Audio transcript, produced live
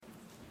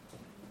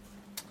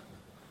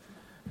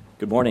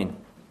Good morning.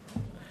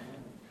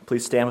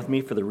 Please stand with me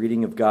for the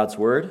reading of God's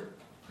Word.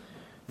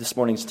 This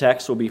morning's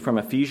text will be from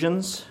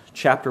Ephesians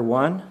chapter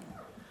 1,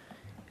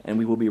 and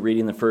we will be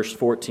reading the first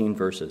 14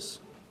 verses.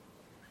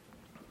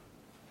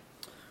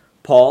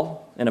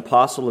 Paul, an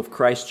apostle of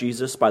Christ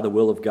Jesus by the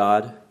will of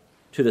God,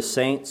 to the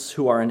saints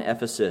who are in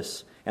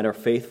Ephesus and are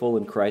faithful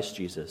in Christ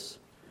Jesus,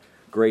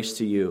 grace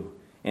to you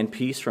and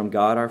peace from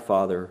God our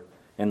Father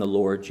and the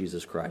Lord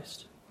Jesus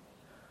Christ.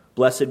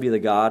 Blessed be the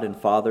God and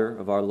Father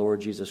of our Lord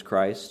Jesus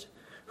Christ,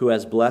 who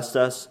has blessed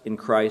us in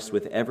Christ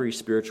with every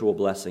spiritual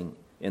blessing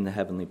in the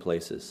heavenly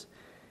places,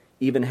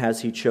 even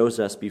as he chose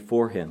us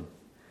before him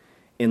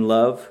in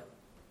love.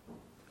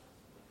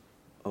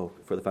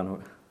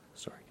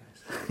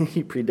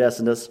 He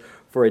predestined us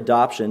for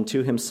adoption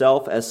to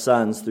himself as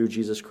sons through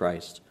Jesus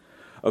Christ,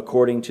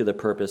 according to the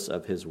purpose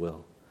of his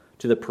will,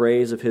 to the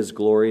praise of his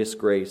glorious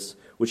grace,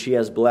 which he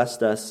has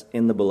blessed us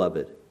in the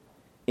Beloved.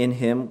 In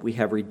him we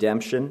have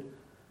redemption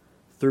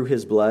through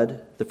his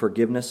blood, the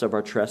forgiveness of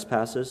our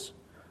trespasses,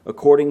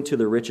 according to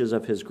the riches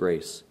of his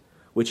grace,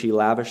 which he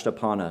lavished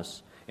upon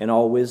us in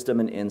all wisdom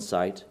and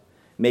insight,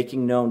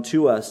 making known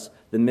to us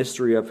the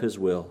mystery of his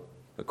will,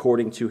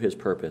 according to his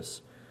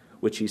purpose,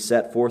 which he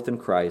set forth in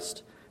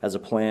Christ as a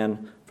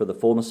plan for the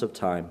fullness of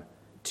time,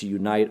 to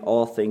unite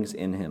all things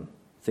in him,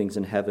 things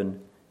in heaven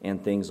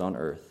and things on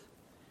earth.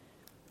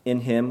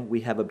 In him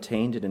we have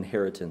obtained an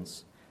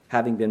inheritance,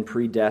 having been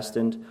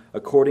predestined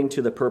according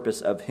to the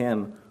purpose of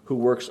him who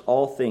works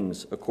all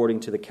things according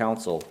to the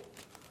counsel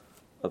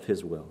of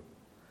his will,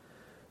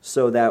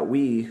 so that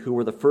we who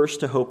were the first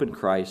to hope in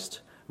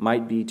Christ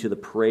might be to the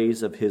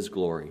praise of his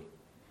glory.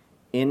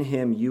 In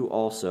him you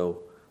also,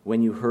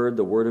 when you heard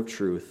the word of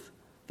truth,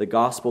 the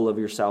gospel of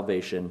your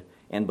salvation,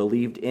 and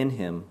believed in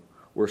him,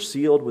 were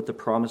sealed with the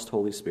promised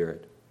Holy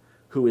Spirit,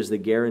 who is the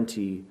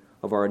guarantee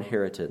of our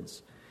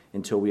inheritance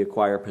until we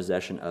acquire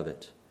possession of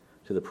it,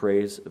 to the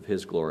praise of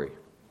his glory.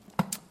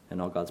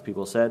 And all God's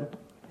people said,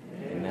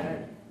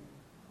 Amen.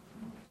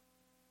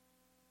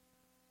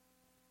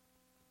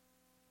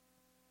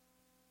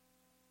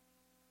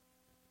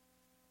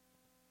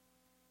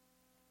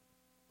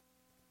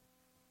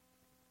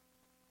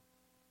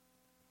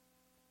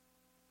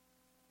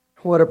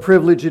 What a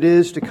privilege it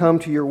is to come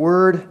to your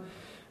word.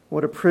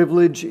 What a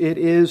privilege it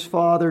is,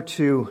 Father,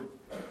 to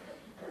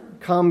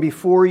come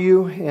before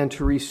you and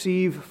to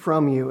receive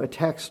from you a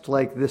text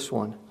like this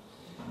one.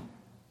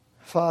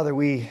 Father,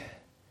 we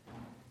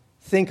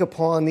think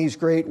upon these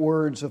great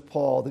words of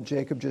Paul that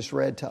Jacob just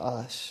read to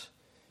us,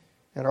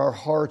 and our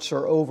hearts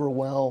are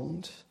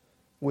overwhelmed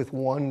with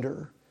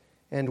wonder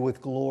and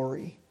with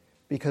glory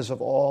because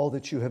of all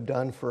that you have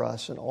done for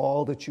us and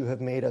all that you have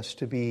made us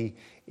to be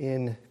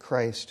in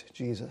Christ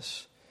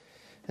Jesus.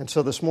 And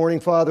so this morning,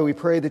 Father, we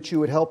pray that you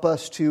would help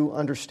us to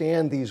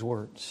understand these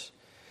words.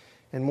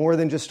 And more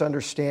than just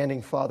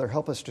understanding, Father,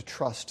 help us to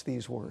trust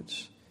these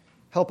words.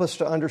 Help us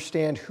to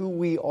understand who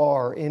we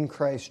are in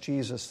Christ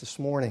Jesus this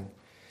morning.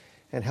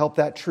 And help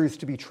that truth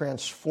to be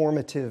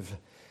transformative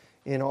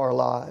in our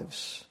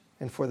lives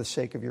and for the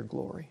sake of your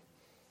glory.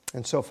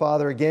 And so,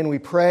 Father, again, we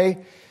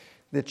pray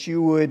that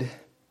you would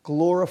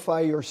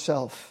glorify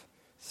yourself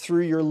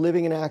through your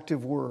living and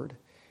active word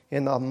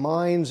in the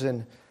minds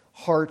and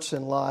hearts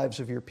and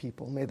lives of your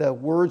people. May the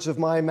words of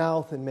my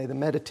mouth and may the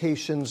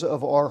meditations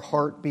of our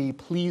heart be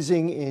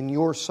pleasing in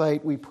your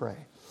sight, we pray.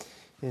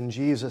 In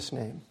Jesus'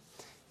 name,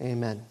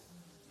 amen.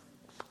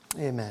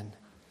 Amen.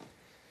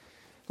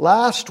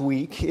 Last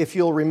week, if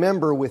you'll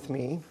remember with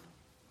me,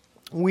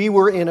 we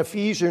were in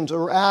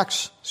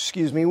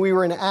we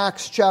were in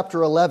Acts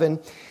chapter 11,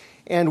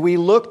 and we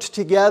looked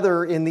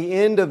together in the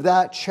end of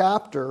that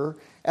chapter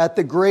at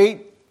the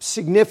great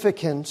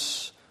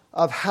significance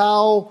of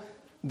how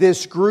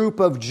this group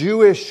of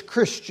Jewish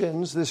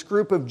Christians, this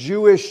group of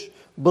Jewish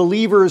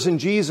believers in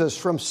Jesus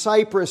from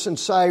Cyprus and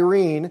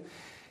Cyrene,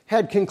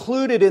 had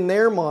concluded in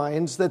their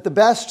minds that the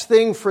best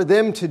thing for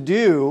them to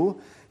do,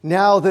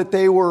 now that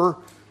they were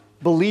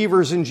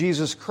believers in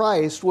Jesus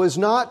Christ, was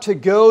not to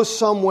go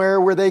somewhere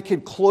where they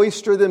could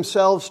cloister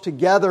themselves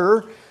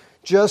together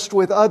just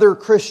with other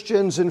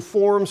Christians and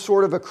form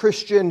sort of a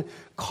Christian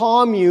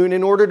commune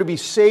in order to be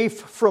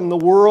safe from the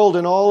world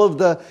and all of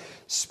the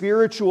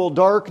spiritual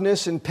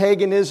darkness and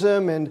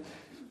paganism and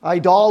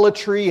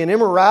idolatry and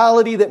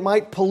immorality that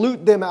might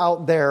pollute them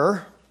out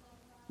there.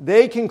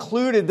 They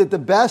concluded that the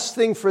best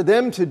thing for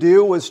them to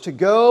do was to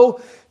go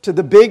to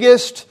the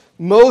biggest,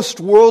 most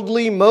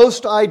worldly,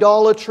 most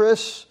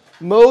idolatrous,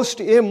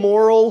 most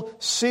immoral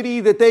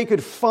city that they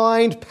could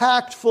find,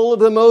 packed full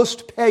of the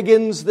most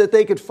pagans that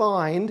they could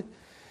find,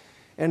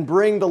 and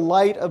bring the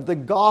light of the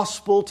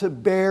gospel to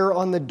bear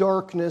on the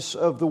darkness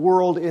of the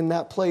world in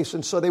that place.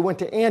 And so they went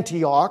to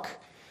Antioch,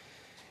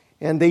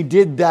 and they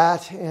did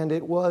that, and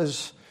it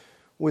was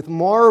with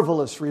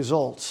marvelous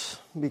results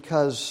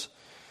because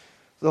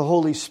the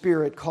Holy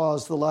Spirit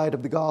caused the light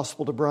of the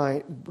gospel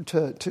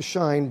to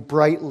shine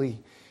brightly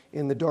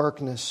in the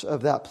darkness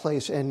of that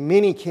place, and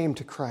many came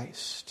to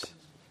Christ.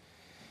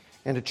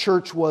 And a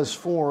church was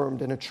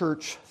formed, and a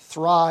church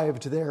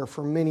thrived there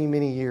for many,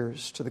 many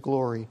years to the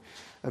glory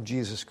of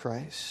Jesus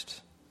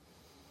Christ.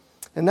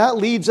 And that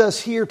leads us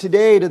here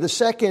today to the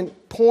second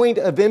point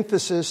of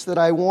emphasis that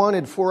I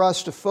wanted for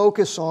us to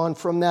focus on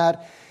from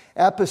that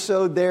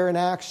episode there in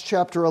Acts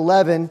chapter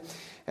 11,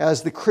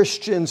 as the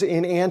Christians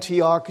in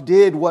Antioch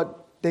did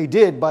what they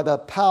did by the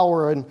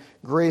power and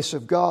grace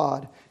of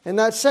God. And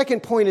that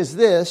second point is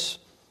this: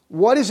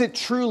 what does it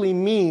truly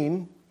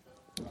mean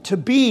to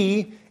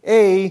be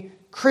a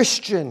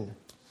Christian?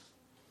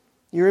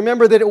 You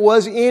remember that it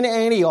was in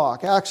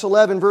Antioch, Acts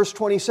 11, verse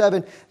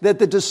 27, that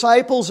the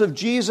disciples of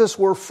Jesus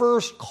were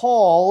first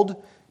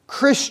called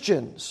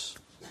Christians.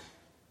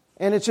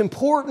 And it's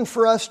important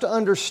for us to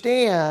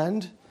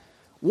understand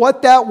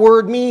what that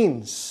word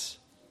means.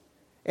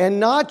 And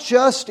not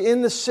just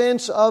in the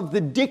sense of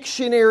the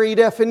dictionary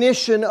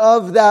definition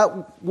of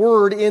that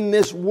word in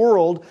this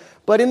world,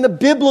 but in the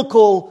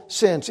biblical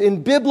sense,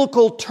 in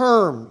biblical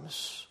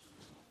terms.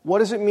 What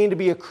does it mean to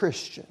be a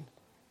Christian?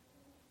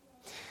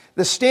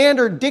 The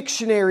standard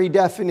dictionary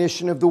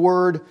definition of the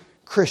word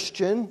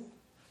Christian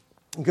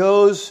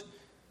goes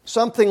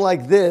something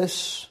like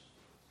this: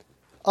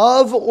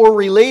 of or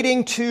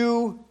relating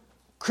to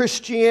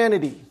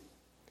Christianity.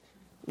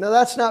 Now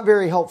that's not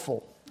very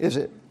helpful, is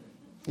it?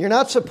 You're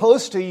not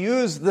supposed to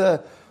use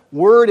the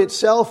word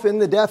itself in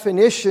the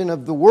definition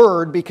of the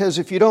word, because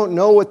if you don't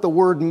know what the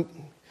word, it's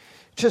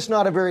just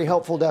not a very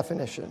helpful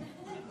definition.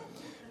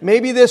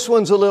 Maybe this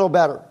one's a little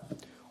better.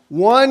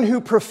 One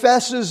who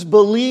professes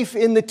belief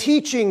in the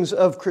teachings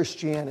of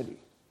Christianity.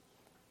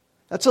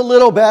 That's a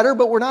little better,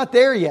 but we're not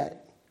there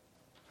yet.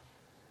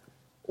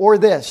 Or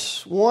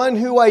this: one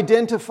who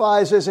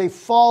identifies as a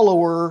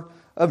follower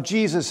of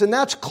Jesus. And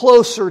that's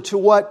closer to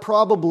what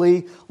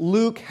probably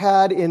Luke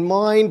had in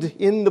mind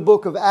in the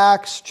book of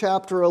Acts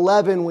chapter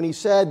 11 when he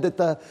said that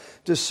the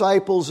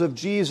disciples of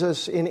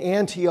Jesus in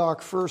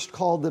Antioch first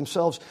called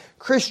themselves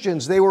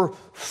Christians. They were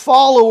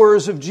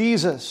followers of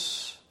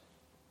Jesus.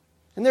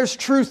 And there's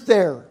truth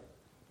there.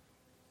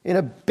 In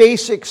a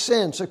basic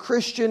sense, a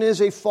Christian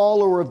is a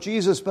follower of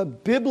Jesus,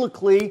 but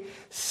biblically,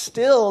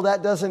 still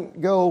that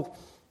doesn't go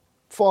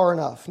far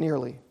enough,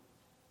 nearly.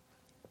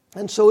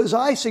 And so as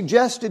I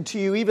suggested to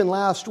you even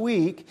last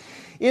week,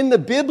 in the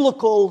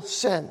biblical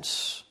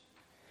sense,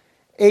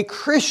 a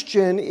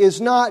Christian is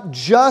not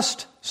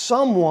just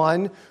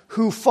someone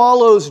who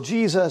follows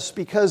Jesus,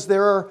 because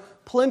there are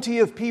plenty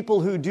of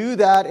people who do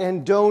that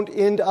and don't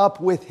end up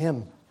with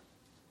Him.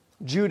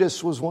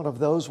 Judas was one of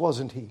those,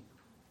 wasn't he?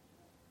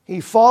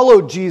 He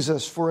followed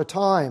Jesus for a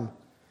time,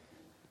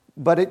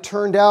 but it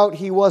turned out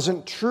he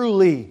wasn't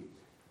truly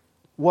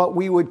what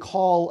we would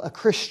call a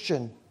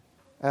Christian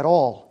at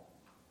all.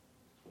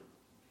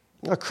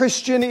 A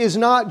Christian is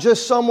not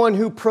just someone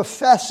who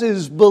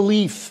professes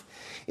belief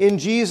in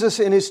Jesus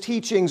and His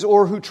teachings,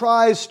 or who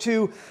tries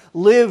to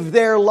live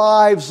their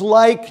lives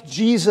like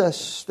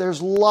Jesus.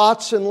 There's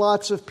lots and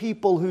lots of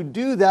people who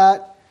do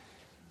that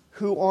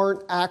who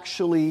aren't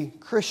actually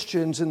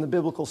Christians in the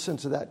biblical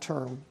sense of that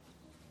term.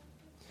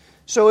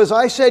 So as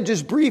I said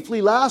just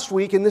briefly last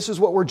week, and this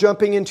is what we're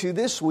jumping into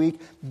this week,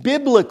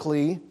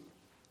 biblically,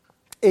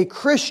 a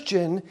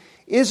Christian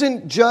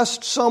isn't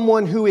just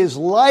someone who is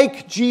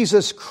like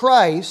Jesus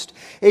Christ.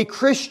 A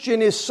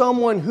Christian is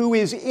someone who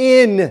is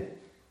in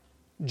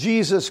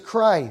Jesus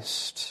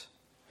Christ.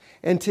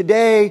 And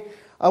today,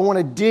 I want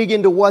to dig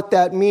into what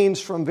that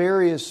means from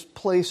various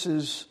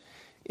places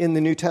in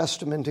the New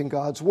Testament in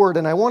God's Word.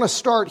 And I want to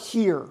start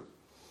here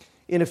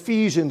in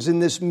Ephesians, in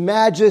this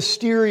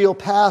magisterial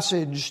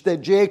passage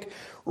that Jake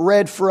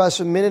read for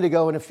us a minute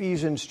ago in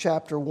Ephesians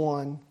chapter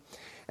 1.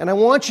 And I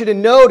want you to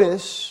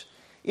notice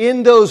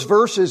in those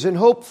verses, and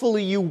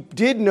hopefully you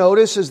did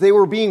notice as they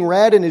were being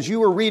read and as you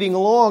were reading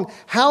along,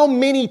 how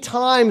many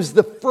times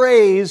the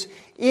phrase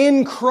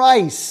 "in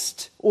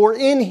Christ" or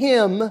 "in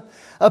Him"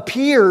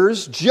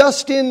 appears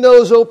just in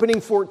those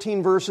opening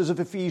 14 verses of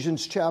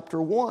Ephesians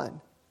chapter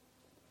 1.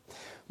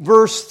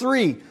 Verse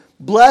 3,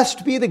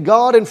 "Blessed be the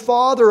God and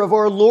Father of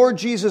our Lord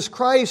Jesus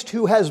Christ,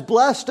 who has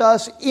blessed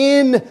us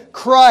in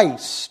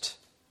Christ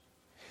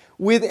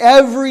with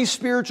every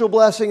spiritual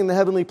blessing in the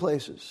heavenly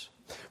places."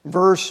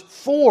 Verse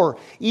 4,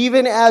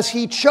 "Even as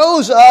He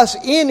chose us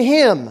in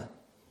Him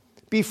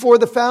before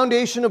the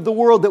foundation of the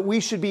world, that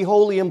we should be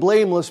holy and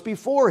blameless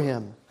before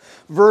Him."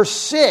 Verse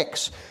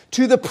 6,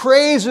 "To the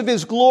praise of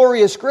His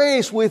glorious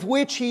grace with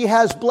which He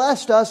has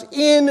blessed us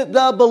in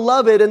the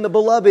Beloved," and the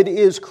Beloved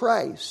is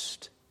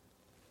Christ.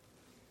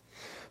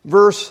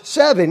 Verse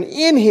 7,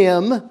 "In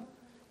Him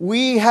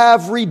we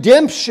have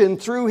redemption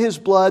through His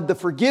blood, the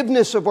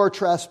forgiveness of our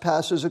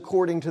trespasses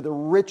according to the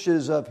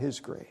riches of His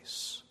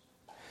grace."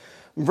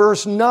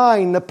 Verse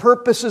 9, "The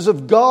purposes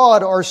of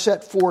God are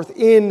set forth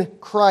in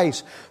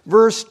Christ."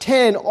 Verse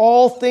 10,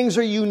 "All things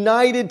are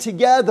united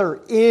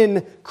together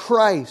in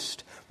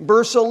Christ."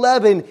 Verse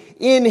 11,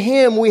 "In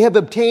Him we have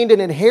obtained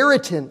an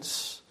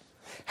inheritance,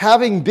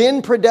 having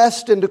been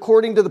predestined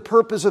according to the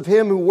purpose of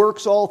Him who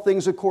works all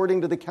things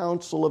according to the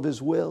counsel of His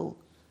will."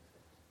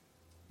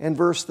 And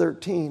verse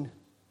 13,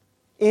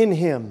 "In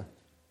Him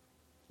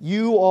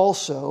you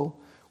also,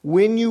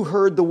 when you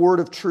heard the word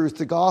of truth,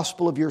 the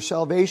gospel of your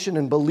salvation,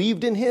 and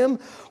believed in him,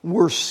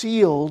 were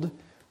sealed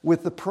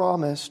with the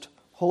promised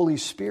Holy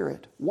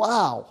Spirit.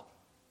 Wow.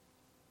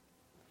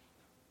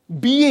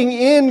 Being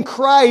in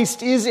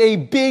Christ is a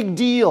big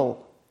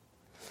deal.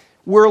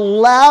 We're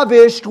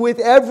lavished with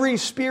every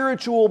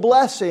spiritual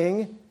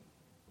blessing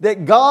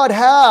that God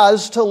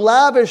has to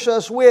lavish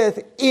us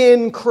with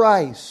in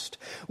Christ.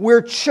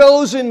 We're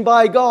chosen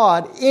by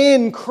God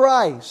in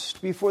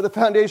Christ before the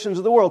foundations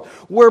of the world.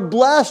 We're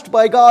blessed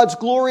by God's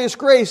glorious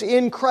grace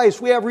in Christ.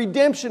 We have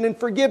redemption and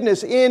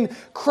forgiveness in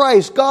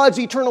Christ. God's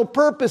eternal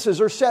purposes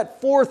are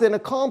set forth and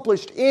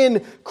accomplished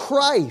in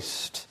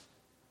Christ.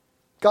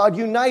 God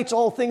unites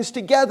all things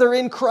together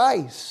in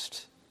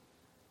Christ.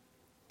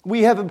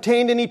 We have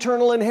obtained an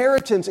eternal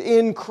inheritance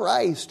in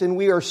Christ, and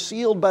we are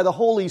sealed by the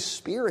Holy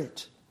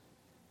Spirit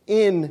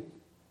in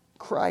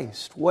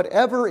Christ.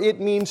 Whatever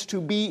it means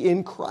to be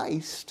in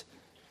Christ,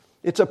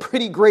 it's a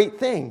pretty great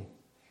thing,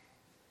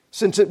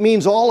 since it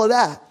means all of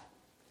that.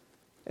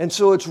 And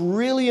so it's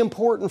really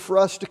important for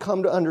us to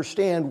come to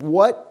understand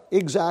what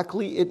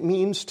exactly it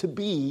means to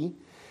be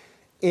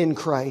in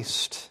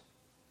Christ.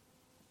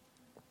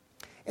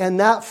 And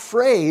that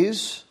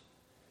phrase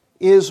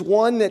is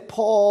one that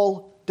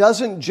Paul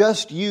doesn't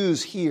just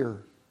use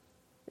here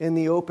in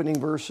the opening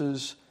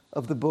verses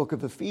of the book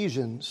of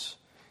Ephesians.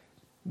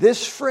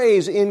 This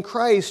phrase, in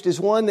Christ, is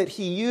one that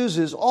he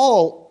uses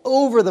all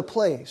over the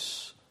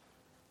place,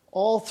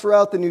 all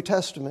throughout the New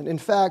Testament. In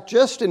fact,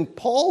 just in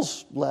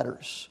Paul's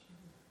letters,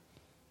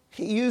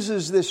 he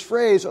uses this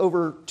phrase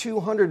over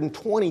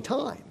 220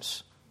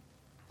 times,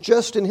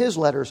 just in his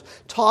letters,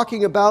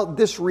 talking about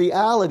this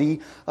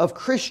reality of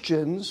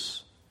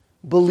Christians,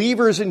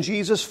 believers in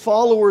Jesus,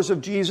 followers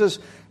of Jesus,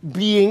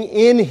 being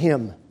in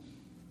him.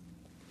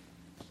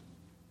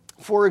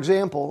 For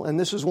example, and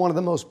this is one of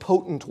the most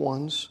potent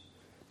ones,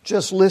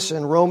 just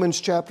listen,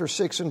 Romans chapter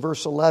 6 and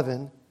verse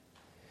 11.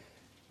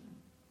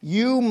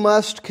 You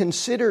must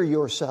consider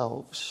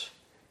yourselves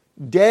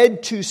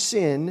dead to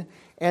sin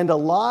and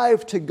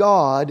alive to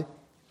God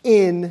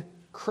in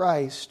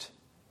Christ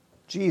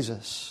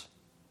Jesus.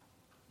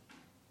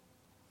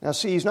 Now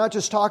see, he's not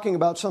just talking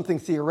about something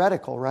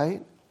theoretical,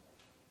 right?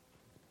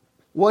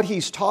 What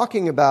he's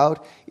talking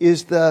about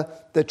is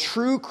the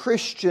true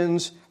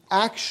Christian's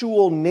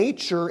actual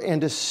nature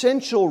and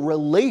essential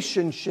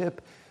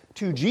relationship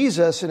to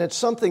Jesus, and it's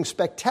something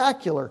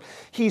spectacular.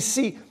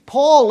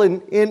 Paul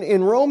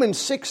in Romans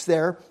 6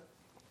 there,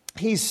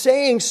 he's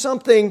saying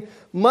something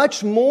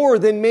much more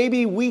than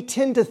maybe we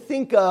tend to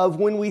think of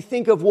when we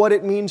think of what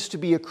it means to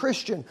be a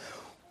Christian.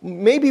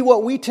 Maybe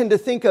what we tend to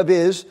think of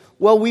is,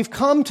 well, we've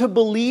come to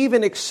believe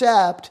and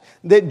accept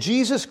that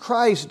Jesus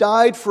Christ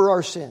died for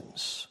our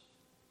sins,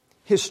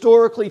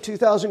 historically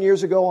 2,000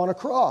 years ago on a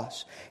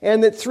cross.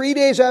 And that 3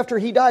 days after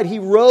he died, he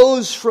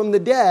rose from the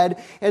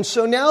dead. And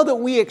so now that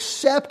we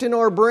accept in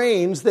our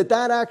brains that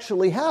that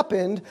actually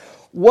happened,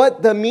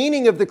 what the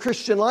meaning of the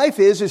Christian life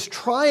is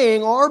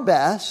trying our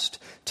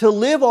best to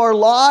live our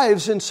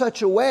lives in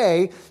such a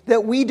way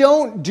that we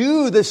don't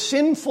do the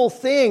sinful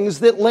things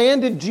that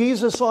landed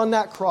Jesus on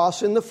that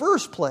cross in the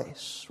first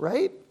place,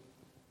 right?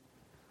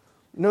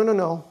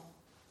 No.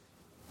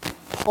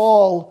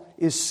 Paul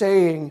is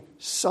saying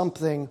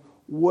something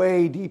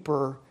way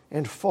deeper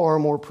and far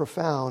more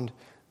profound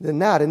than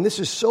that. And this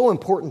is so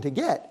important to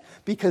get,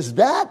 because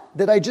that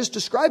I just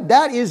described,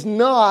 that is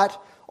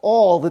not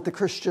all that the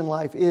Christian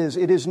life is.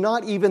 It is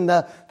not even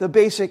the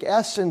basic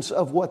essence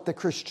of what the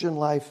Christian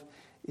life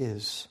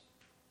is.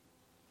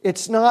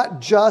 It's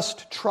not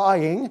just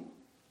trying,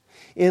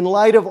 in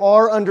light of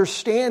our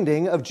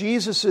understanding of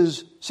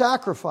Jesus'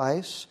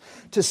 sacrifice,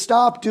 to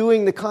stop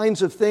doing the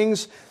kinds of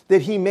things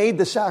that he made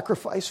the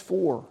sacrifice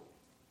for.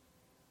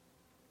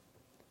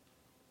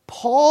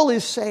 Paul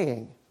is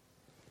saying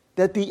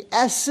that the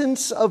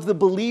essence of the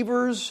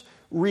believer's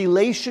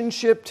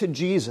relationship to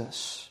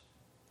Jesus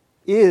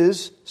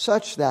is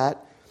such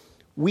that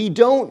we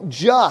don't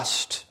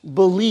just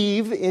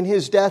believe in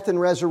his death and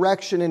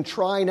resurrection and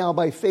try now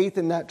by faith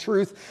in that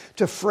truth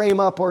to frame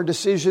up our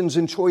decisions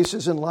and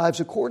choices and lives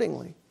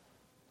accordingly.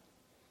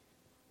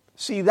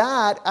 See,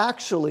 that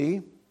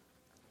actually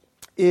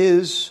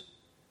is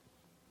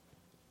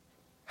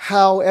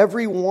how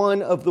every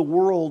one of the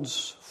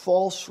world's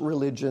false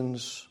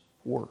religions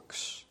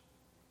works.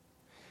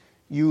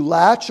 You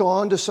latch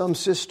on to some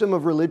system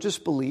of religious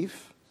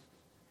belief,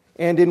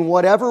 and in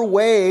whatever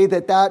way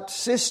that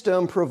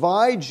system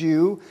provides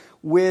you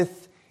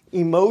with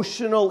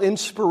emotional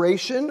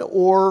inspiration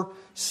or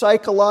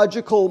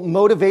psychological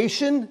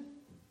motivation,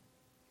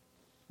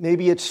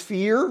 maybe it's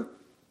fear,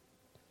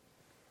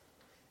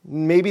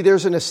 maybe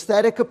there's an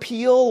aesthetic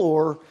appeal,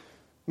 or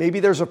maybe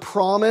there's a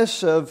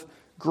promise of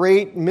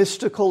great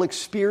mystical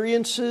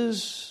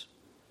experiences,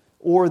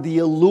 or the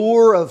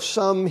allure of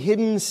some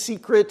hidden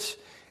secret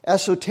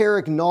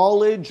esoteric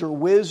knowledge or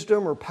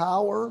wisdom or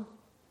power.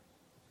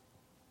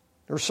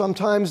 Or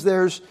sometimes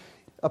there's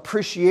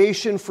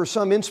appreciation for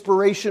some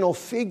inspirational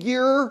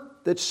figure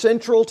that's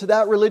central to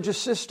that religious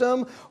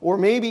system, or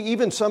maybe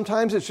even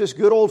sometimes it's just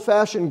good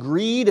old-fashioned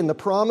greed and the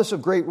promise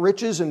of great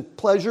riches and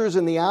pleasures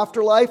in the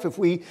afterlife if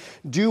we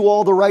do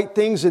all the right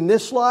things in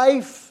this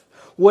life.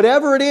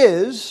 Whatever it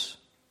is,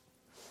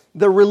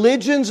 the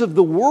religions of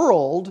the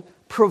world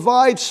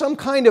provide some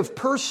kind of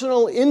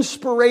personal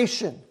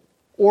inspiration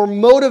or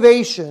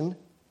motivation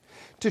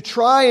to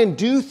try and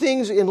do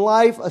things in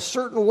life a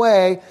certain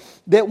way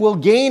that will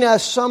gain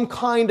us some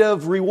kind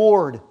of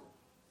reward.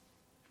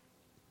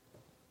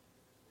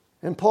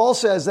 And Paul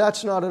says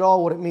that's not at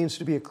all what it means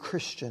to be a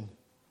Christian.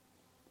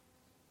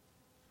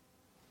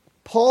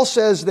 Paul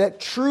says that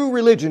true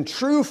religion,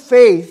 true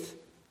faith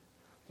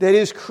that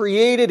is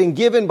created and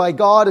given by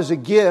God as a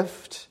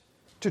gift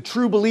to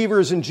true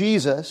believers in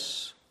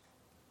Jesus,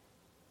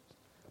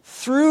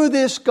 through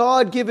this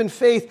God-given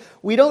faith,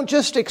 we don't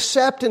just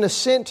accept and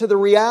assent to the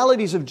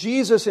realities of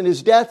Jesus and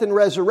His death and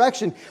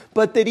resurrection,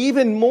 but that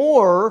even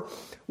more,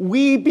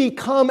 we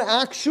become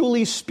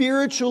actually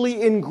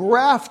spiritually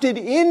engrafted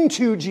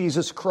into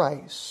Jesus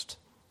Christ,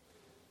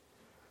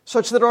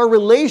 such that our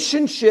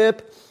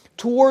relationship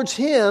towards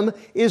Him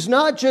is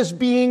not just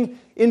being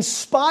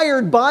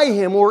inspired by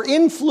Him or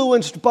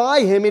influenced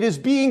by Him, it is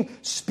being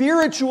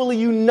spiritually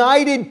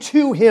united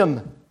to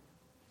Him.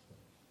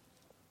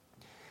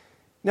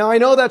 Now, I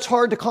know that's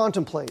hard to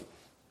contemplate.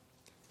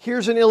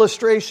 Here's an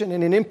illustration,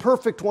 and an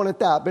imperfect one at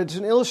that, but it's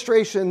an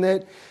illustration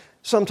that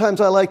sometimes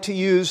I like to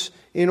use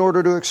in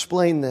order to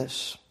explain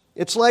this.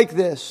 It's like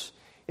this.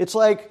 It's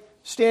like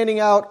standing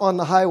out on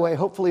the highway,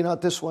 hopefully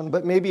not this one,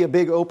 but maybe a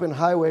big open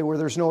highway where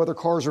there's no other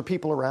cars or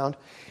people around,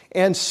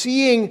 and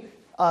seeing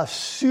a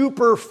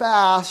super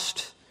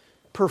fast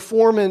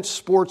performance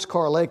sports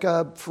car like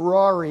a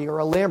Ferrari or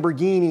a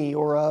Lamborghini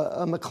or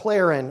a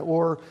McLaren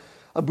or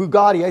a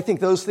Bugatti. I think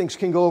those things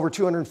can go over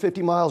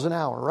 250 miles an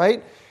hour,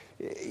 right?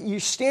 You're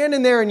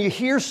standing there and you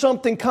hear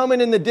something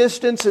coming in the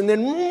distance, and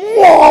then,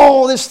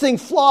 whoa, this thing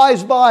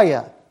flies by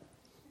you,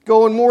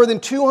 going more than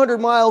 200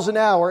 miles an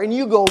hour, and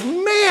you go,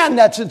 man,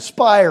 that's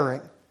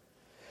inspiring.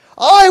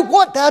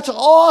 That's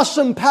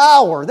awesome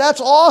power.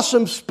 That's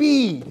awesome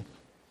speed.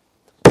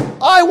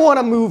 I want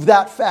to move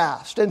that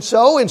fast. And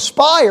so,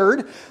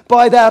 inspired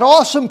by that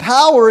awesome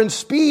power and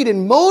speed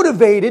and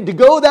motivated to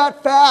go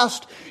that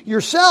fast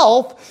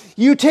yourself,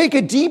 you take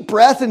a deep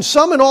breath and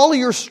summon all of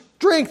your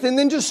strength and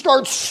then just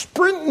start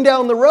sprinting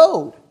down the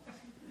road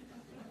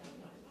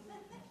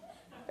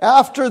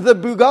after the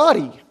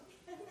Bugatti.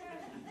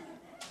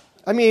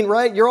 I mean,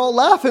 right? You're all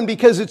laughing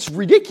because it's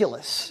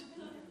ridiculous.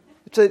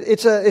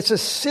 It's a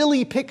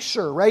silly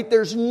picture, right?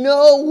 There's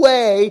no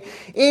way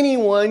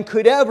anyone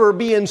could ever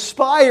be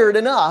inspired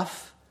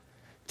enough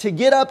to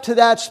get up to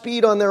that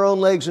speed on their own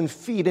legs and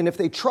feet. And if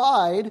they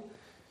tried,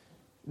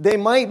 they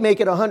might make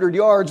it 100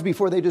 yards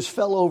before they just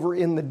fell over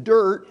in the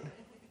dirt,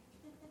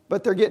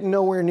 but they're getting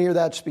nowhere near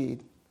that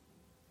speed.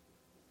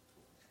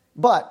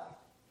 But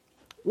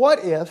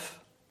what if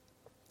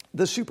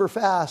the super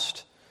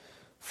fast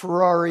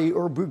Ferrari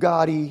or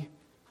Bugatti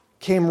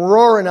came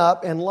roaring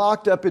up and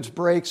locked up its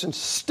brakes and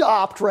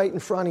stopped right in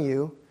front of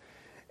you,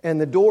 and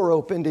the door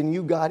opened and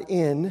you got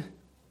in?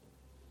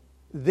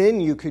 Then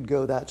you could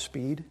go that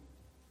speed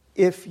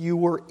if you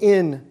were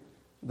in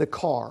the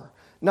car.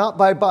 Not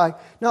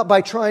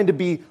by trying to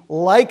be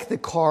like the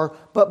car,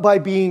 but by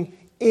being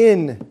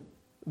in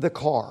the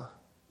car,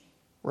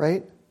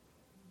 right?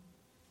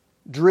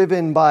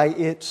 Driven by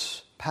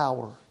its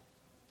power.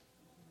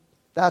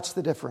 That's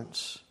the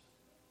difference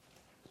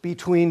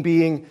between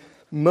being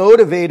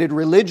motivated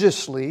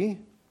religiously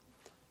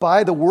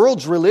by the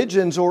world's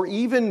religions or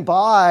even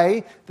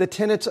by the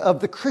tenets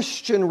of the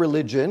Christian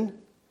religion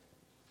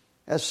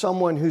as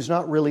someone who's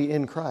not really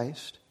in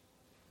Christ.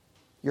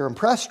 You're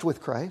impressed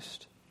with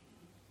Christ.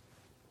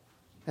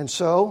 And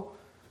so,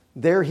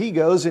 there He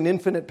goes in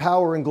infinite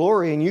power and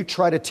glory, and you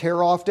try to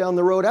tear off down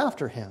the road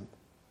after Him,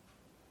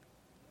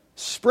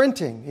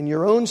 sprinting in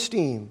your own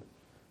steam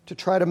to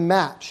try to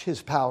match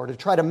His power, to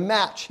try to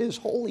match His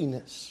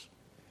holiness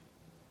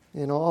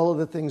in all of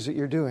the things that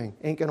you're doing.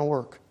 Ain't going to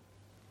work.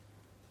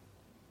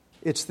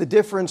 It's the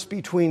difference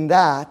between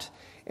that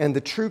and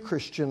the true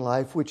Christian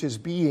life, which is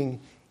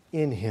being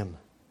in Him.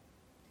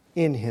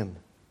 In Him.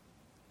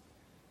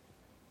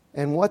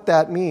 And what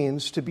that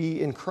means to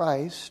be in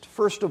Christ,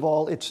 first of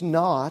all, it's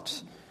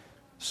not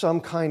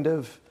some kind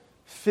of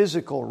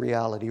physical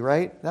reality,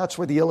 right? That's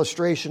where the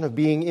illustration of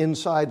being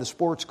inside the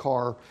sports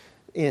car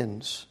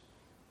ends.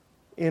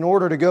 In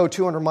order to go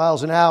 200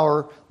 miles an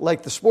hour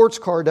like the sports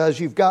car does,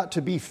 you've got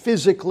to be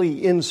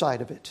physically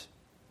inside of it.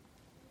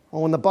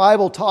 Well, when the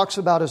Bible talks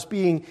about us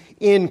being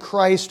in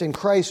Christ and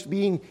Christ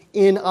being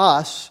in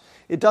us,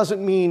 it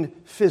doesn't mean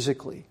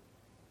physically.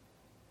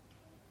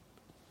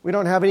 We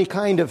don't have any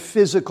kind of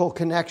physical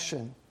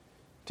connection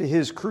to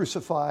His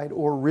crucified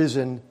or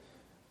risen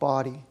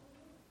body.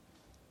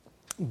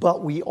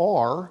 But we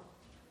are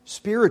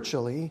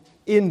spiritually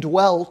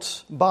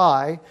indwelt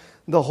by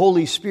the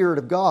Holy Spirit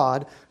of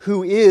God,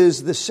 who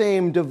is the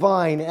same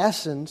divine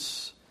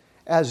essence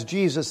as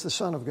Jesus, the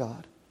Son of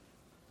God.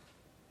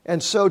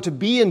 And so to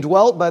be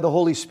indwelt by the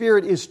Holy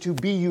Spirit is to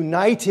be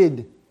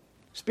united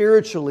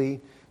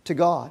spiritually to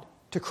God,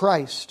 to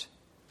Christ,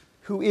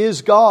 who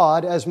is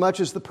God as much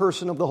as the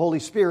person of the Holy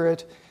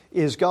Spirit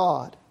is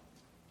God.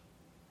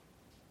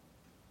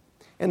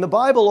 And the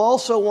Bible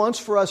also wants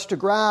for us to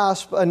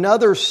grasp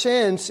another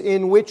sense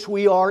in which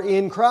we are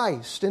in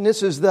Christ. And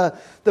this is the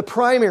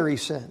primary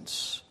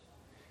sense.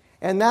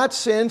 And that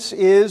sense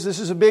is, this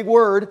is a big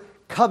word,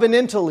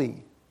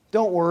 covenantally.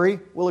 Don't worry,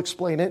 we'll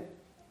explain it.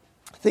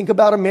 Think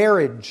about a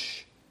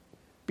marriage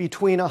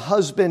between a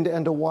husband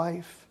and a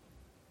wife.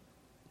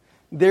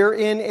 They're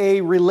in a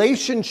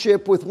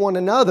relationship with one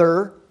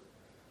another,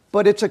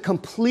 but it's a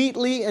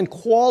completely and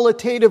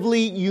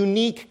qualitatively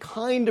unique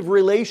kind of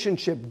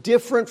relationship,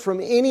 different from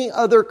any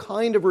other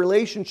kind of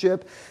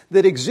relationship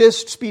that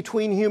exists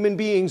between human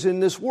beings in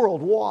this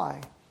world.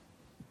 Why?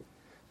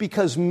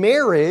 Because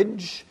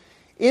marriage,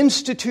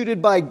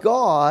 instituted by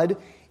God,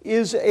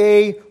 is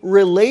a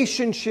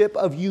relationship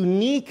of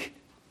unique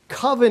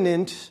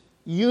covenant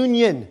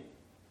union.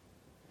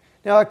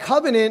 Now, a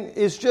covenant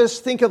is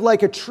just, think of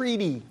like a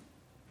treaty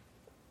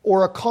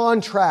or a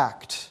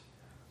contract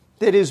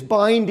that is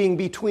binding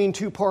between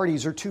two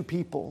parties or two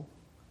people.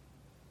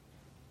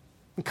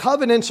 And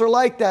covenants are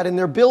like that, and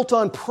they're built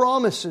on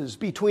promises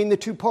between the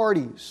two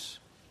parties.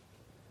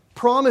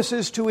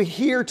 Promises to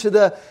adhere to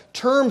the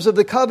terms of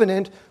the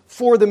covenant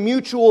for the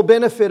mutual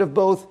benefit of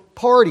both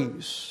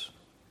parties.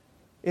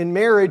 In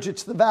marriage,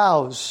 it's the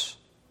vows,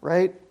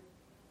 right?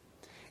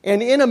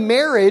 And in a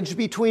marriage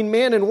between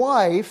man and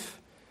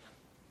wife,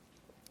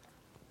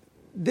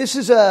 this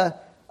is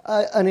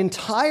an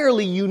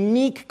entirely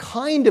unique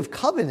kind of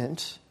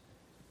covenant,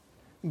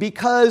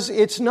 because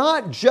it's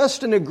not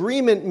just an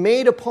agreement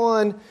made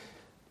upon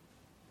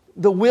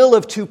the will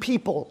of two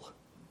people.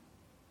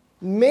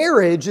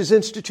 Marriage is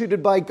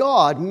instituted by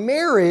God.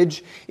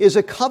 Marriage is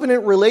a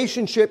covenant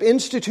relationship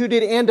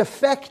instituted and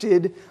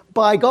affected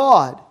by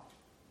God.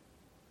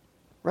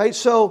 Right?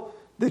 So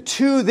the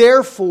two,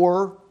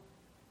 therefore,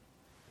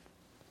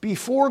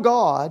 before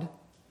God,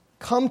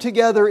 come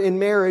together in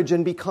marriage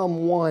and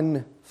become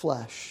one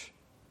flesh.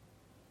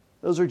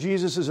 Those are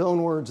Jesus'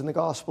 own words in the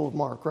Gospel of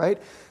Mark,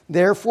 right?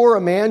 Therefore,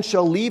 a man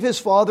shall leave his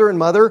father and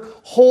mother,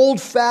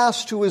 hold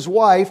fast to his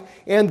wife,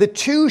 and the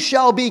two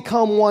shall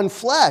become one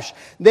flesh.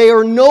 They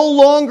are no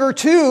longer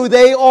two,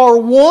 they are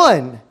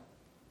one.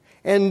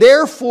 And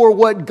therefore,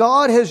 what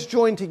God has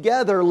joined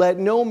together, let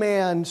no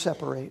man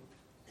separate.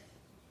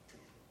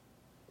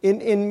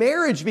 In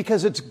marriage,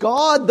 because it's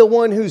God the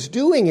one who's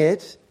doing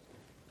it,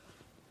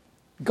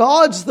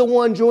 God's the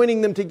one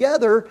joining them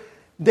together,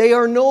 they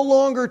are no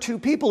longer two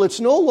people. It's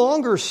no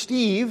longer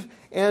Steve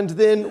and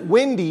then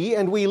Wendy,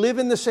 and we live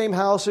in the same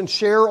house and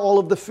share all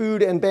of the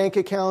food and bank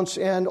accounts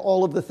and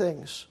all of the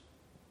things.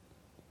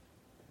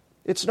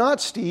 It's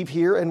not Steve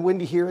here and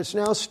Wendy here. It's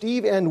now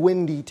Steve and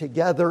Wendy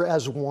together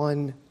as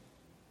one.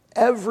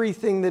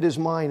 Everything that is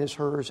mine is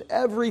hers.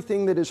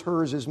 Everything that is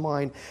hers is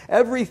mine.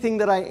 Everything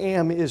that I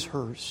am is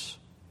hers.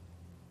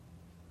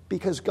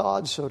 Because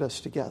God sewed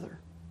us together.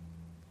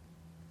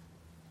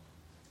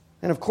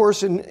 And of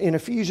course, in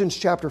Ephesians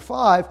chapter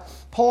 5,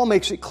 Paul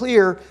makes it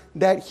clear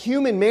that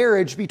human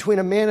marriage between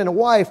a man and a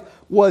wife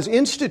was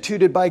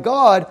instituted by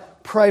God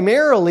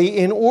primarily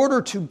in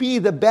order to be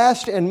the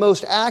best and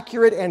most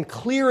accurate and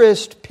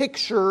clearest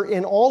picture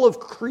in all of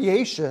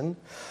creation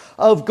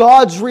of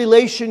God's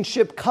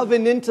relationship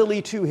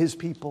covenantally to His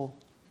people,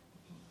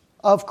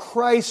 of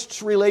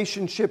Christ's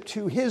relationship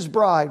to His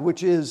bride,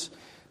 which is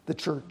the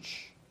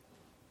church.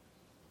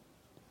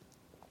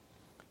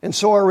 And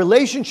so our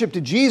relationship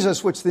to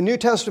Jesus, which the New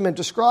Testament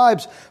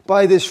describes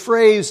by this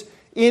phrase,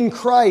 in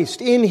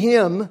Christ, in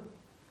Him,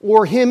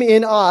 or Him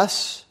in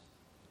us,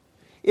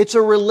 it's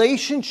a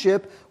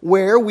relationship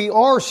where we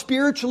are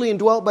spiritually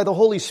indwelt by the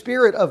Holy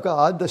Spirit of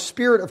God, the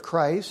Spirit of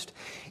Christ,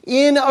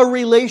 in a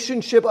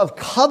relationship of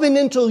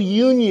covenantal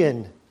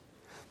union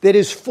that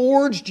is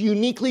forged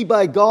uniquely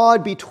by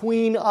God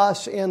between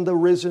us and the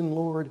risen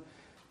Lord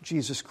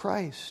Jesus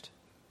Christ.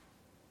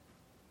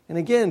 And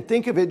again,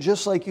 think of it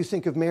just like you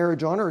think of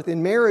marriage on earth.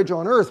 In marriage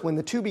on earth, when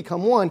the two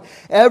become one,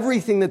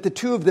 everything that the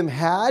two of them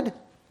had,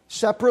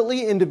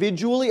 separately,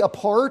 individually,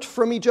 apart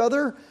from each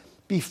other,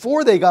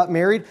 before they got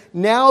married,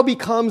 now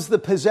becomes the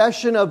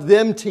possession of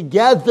them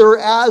together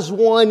as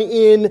one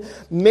in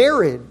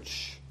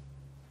marriage.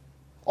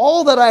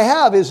 All that I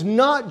have is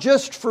not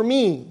just for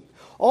me.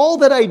 All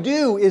that I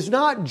do is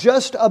not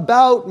just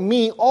about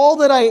me. All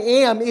that I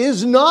am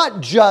is not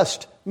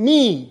just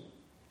me.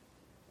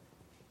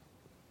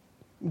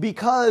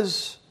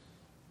 Because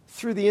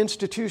through the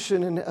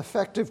institution and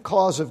effective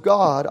cause of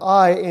God,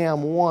 I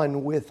am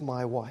one with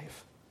my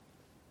wife.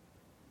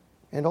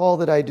 And all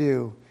that I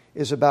do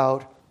is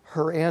about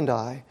her and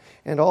I.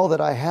 And all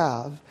that I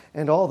have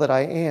and all that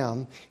I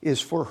am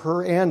is for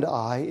her and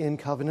I in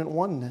covenant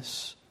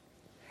oneness.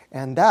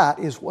 And that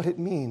is what it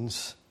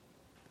means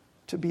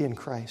to be in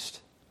Christ.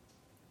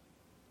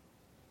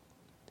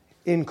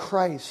 In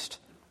Christ,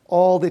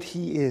 all that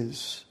He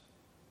is,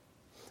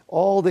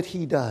 all that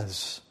He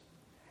does,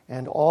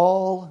 and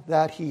all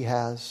that He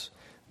has,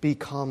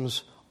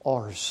 becomes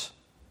ours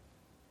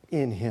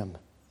in Him.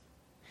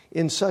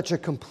 In such a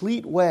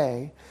complete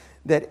way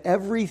that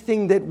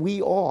everything that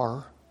we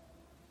are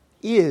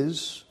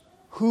is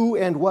who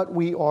and what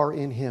we are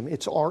in Him.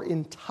 It's our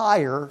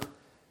entire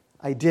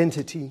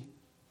identity.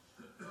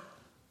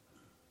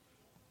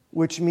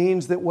 Which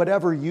means that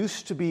whatever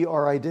used to be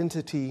our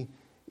identity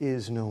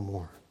is no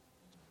more.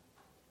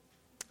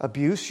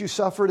 Abuse you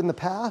suffered in the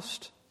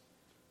past,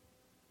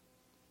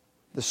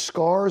 the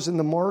scars and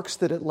the marks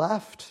that it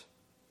left,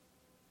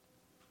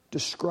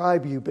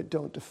 describe you but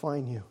don't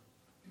define you.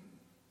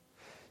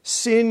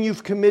 Sin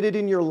you've committed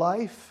in your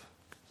life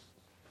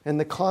and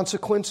the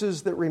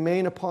consequences that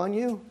remain upon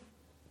you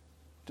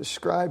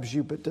describes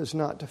you but does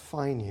not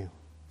define you.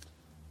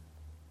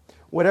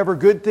 Whatever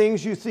good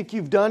things you think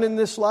you've done in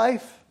this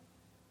life,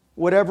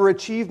 whatever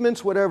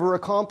achievements, whatever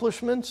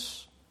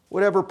accomplishments,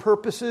 whatever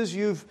purposes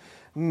you've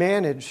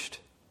managed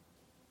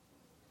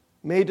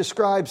may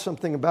describe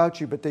something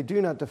about you, but they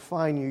do not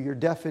define you. Your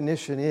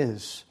definition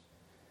is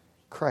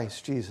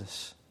Christ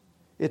Jesus.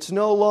 It's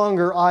no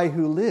longer I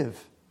who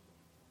live.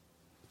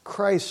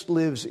 Christ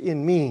lives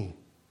in me.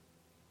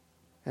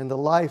 And the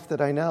life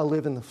that I now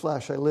live in the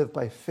flesh, I live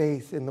by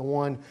faith in the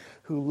one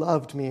who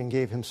loved me and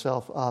gave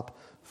Himself up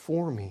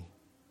for me.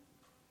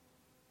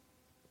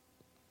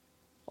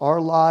 Our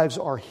lives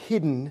are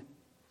hidden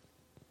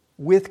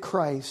with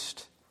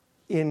Christ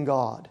in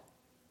God.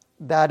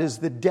 That is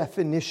the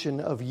definition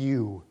of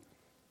you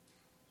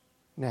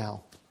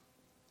now.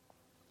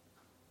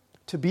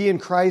 To be in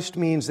Christ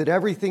means that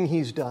everything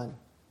He's done,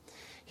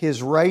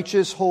 His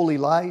righteous, holy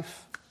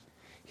life,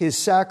 His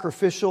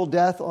sacrificial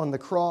death on the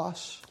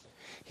cross,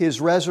 His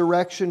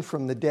resurrection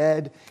from the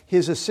dead,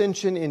 His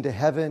ascension into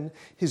heaven,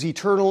 His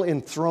eternal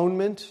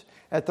enthronement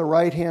at the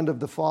right hand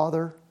of the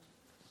Father,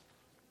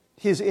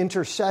 His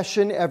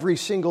intercession every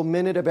single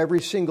minute of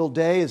every single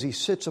day as He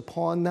sits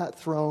upon that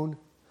throne,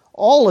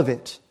 all of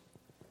it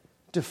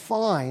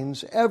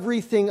defines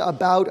everything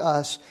about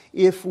us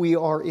if we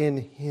are in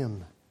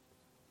Him.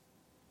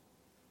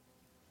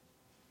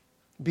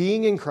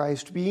 Being in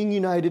Christ, being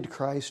united to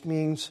Christ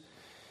means,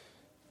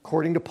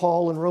 according to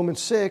Paul in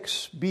Romans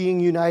 6, being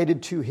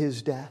united to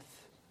His death.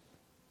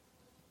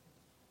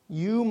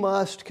 You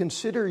must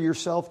consider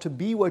yourself to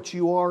be what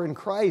you are in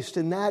Christ,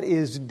 and that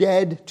is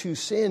dead to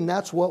sin.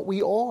 That's what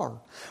we are.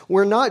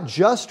 We're not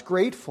just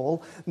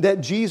grateful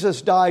that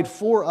Jesus died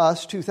for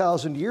us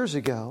 2,000 years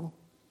ago.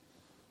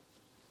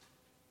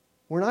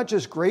 We're not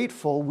just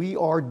grateful, we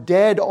are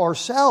dead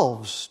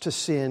ourselves to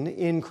sin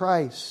in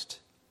Christ.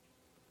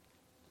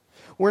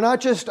 We're not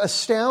just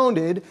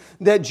astounded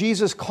that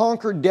Jesus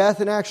conquered death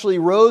and actually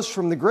rose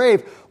from the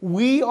grave.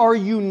 We are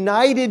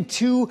united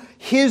to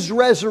His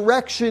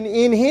resurrection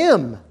in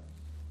Him.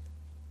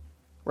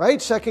 Right?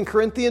 2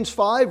 Corinthians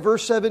 5,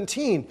 verse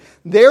 17.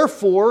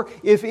 Therefore,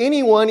 if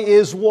anyone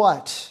is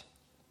what?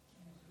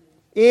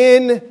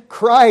 In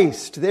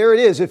Christ. There it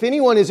is. If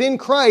anyone is in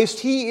Christ,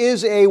 he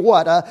is a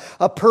what?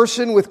 A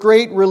person with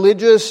great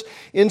religious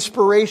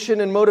inspiration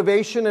and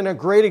motivation and a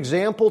great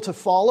example to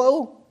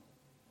follow?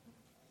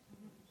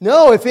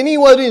 No, if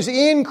anyone is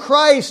in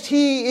Christ,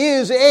 he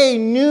is a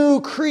new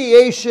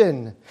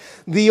creation.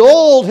 The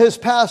old has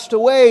passed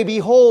away.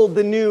 Behold,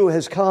 the new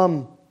has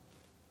come.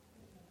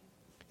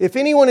 If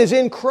anyone is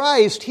in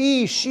Christ,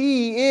 he,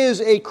 she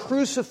is a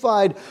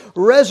crucified,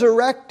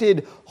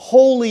 resurrected,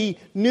 holy,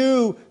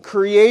 new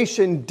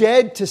creation,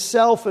 dead to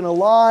self and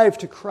alive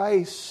to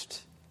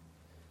Christ.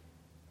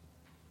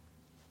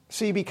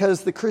 See,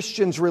 because the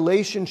Christian's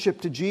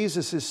relationship to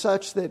Jesus is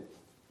such that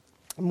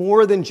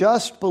more than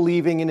just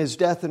believing in His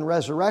death and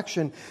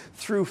resurrection,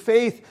 through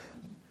faith,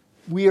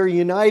 we are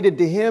united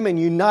to Him and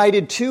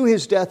united to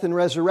His death and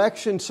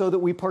resurrection so that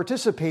we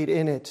participate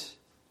in it.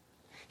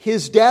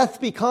 His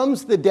death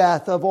becomes the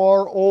death of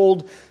our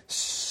old,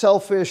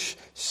 selfish,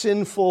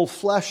 sinful,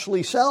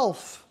 fleshly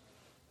self.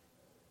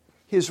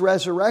 His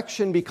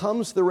resurrection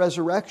becomes the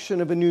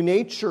resurrection of a new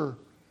nature,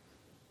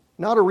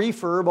 not a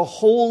refurb, a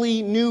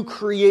wholly new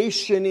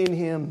creation in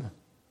Him.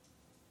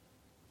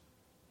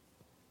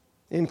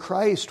 In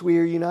Christ, we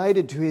are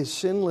united to His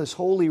sinless,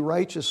 holy,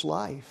 righteous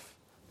life.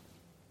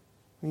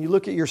 When you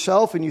look at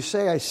yourself and you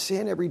say, I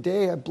sin every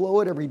day, I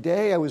blow it every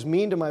day, I was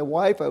mean to my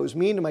wife, I was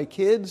mean to my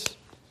kids,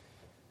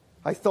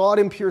 I thought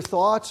impure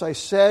thoughts, I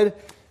said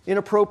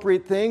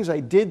inappropriate things, I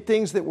did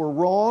things that were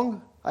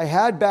wrong, I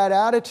had bad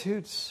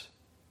attitudes.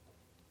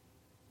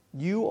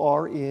 You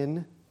are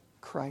in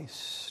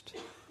Christ.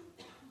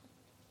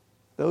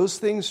 Those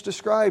things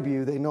describe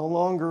you, they no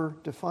longer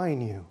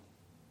define you.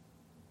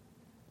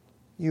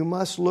 You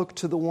must look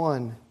to the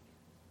one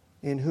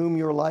in whom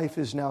your life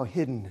is now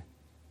hidden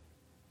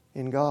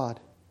in God.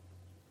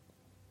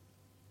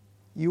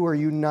 You are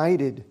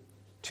united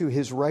to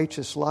His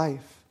righteous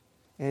life.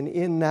 And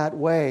in that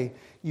way,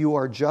 you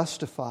are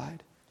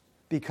justified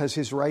because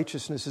His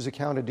righteousness is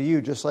accounted to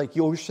you. Just like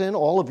your sin,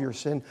 all of your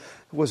sin,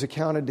 was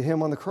accounted to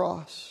Him on the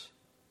cross.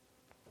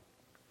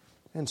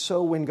 And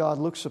so when God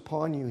looks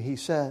upon you, He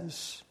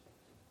says,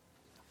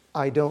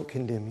 I don't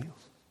condemn you.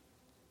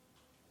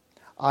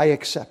 I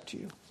accept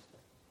you.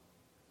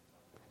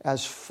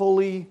 as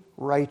fully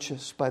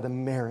righteous by the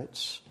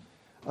merits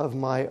of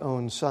my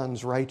own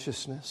Son's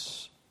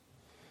righteousness,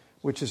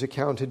 which is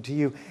accounted to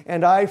you.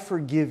 And I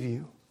forgive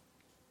you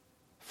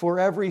for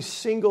every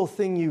single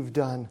thing you've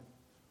done,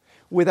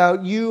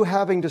 without you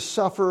having to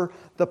suffer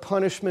the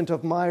punishment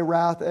of my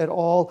wrath at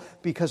all,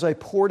 because I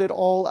poured it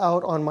all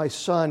out on my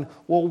Son.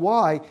 Well,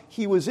 why?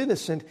 He was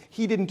innocent.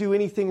 He didn't do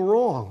anything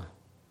wrong.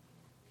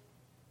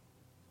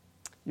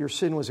 Your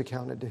sin was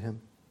accounted to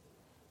him.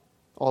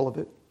 All of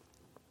it.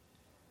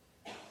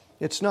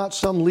 It's not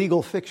some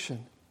legal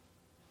fiction.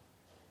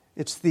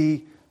 It's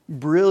the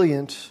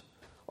brilliant,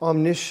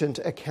 omniscient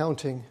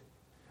accounting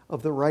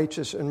of the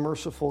righteous and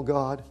merciful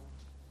God,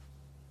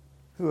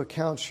 who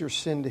accounts your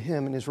sin to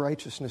him and his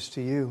righteousness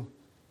to you,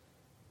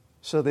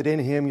 so that in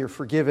him you're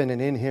forgiven,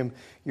 and in him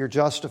you're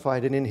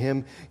justified, and in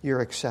him you're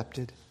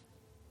accepted.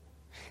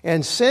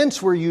 And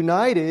since we're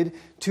united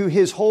to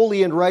his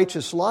holy and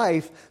righteous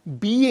life,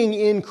 being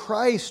in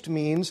Christ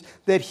means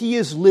that he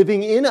is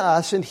living in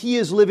us and he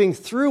is living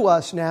through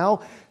us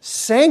now,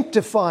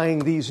 sanctifying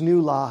these new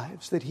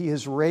lives that he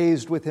has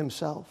raised with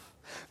himself,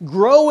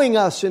 growing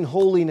us in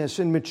holiness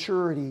and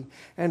maturity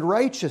and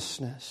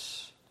righteousness.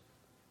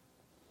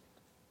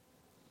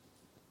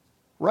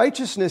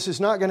 Righteousness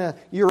is not going to,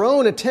 your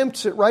own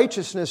attempts at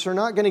righteousness are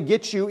not going to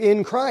get you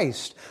in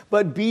Christ.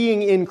 But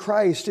being in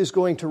Christ is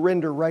going to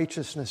render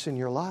righteousness in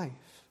your life.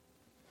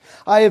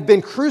 I have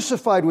been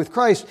crucified with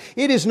Christ.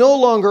 It is no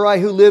longer I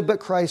who live, but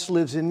Christ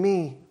lives in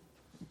me.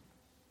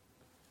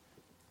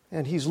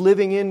 And he's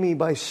living in me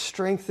by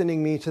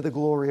strengthening me to the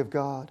glory of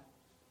God.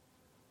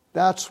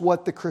 That's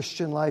what the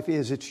Christian life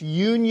is. It's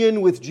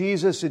union with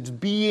Jesus. It's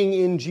being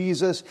in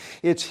Jesus.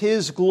 It's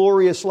his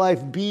glorious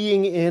life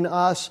being in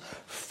us,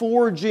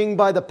 forging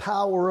by the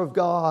power of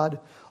God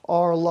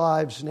our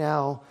lives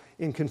now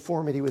in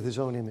conformity with his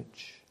own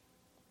image.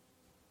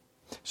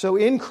 So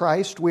in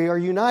Christ we are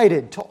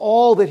united to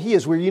all that he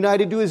is. We're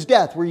united to his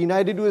death. We're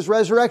united to his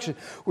resurrection.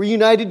 We're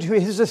united to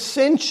his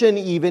ascension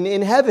even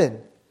in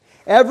heaven.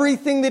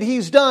 Everything that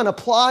he's done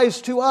applies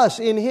to us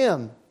in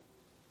him,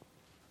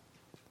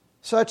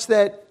 such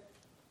that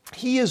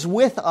he is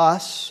with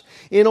us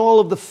in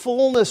all of the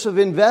fullness of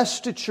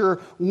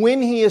investiture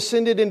when he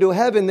ascended into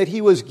heaven that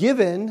he was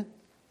given.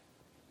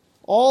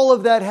 All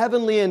of that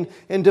heavenly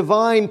and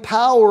divine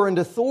power and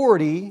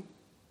authority,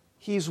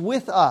 he's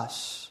with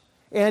us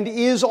and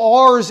is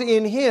ours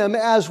in him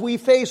as we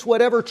face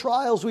whatever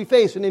trials we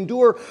face and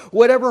endure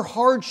whatever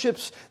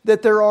hardships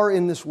that there are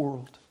in this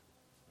world.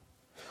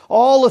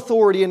 All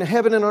authority in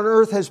heaven and on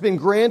earth has been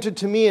granted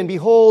to me, and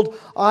behold,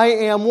 I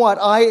am what?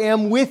 I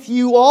am with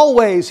you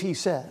always, he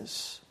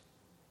says.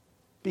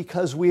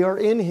 Because we are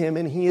in him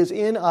and he is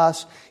in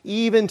us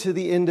even to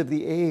the end of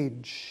the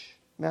age.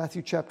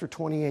 Matthew chapter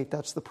 28,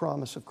 that's the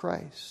promise of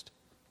Christ.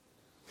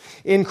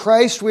 In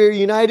Christ we are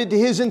united to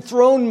his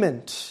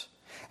enthronement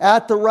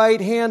at the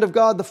right hand of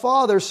God the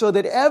Father, so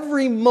that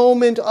every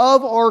moment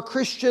of our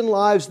Christian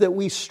lives that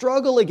we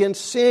struggle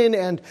against sin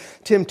and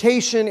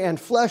temptation and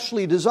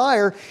fleshly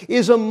desire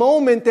is a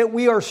moment that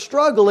we are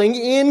struggling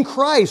in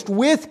Christ,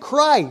 with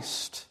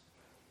Christ,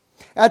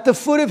 at the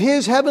foot of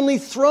his heavenly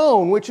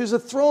throne, which is a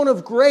throne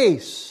of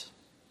grace,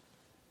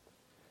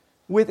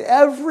 with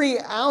every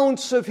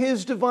ounce of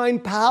his divine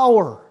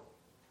power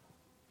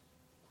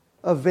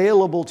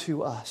available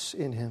to us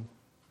in him.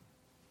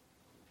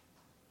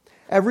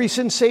 Every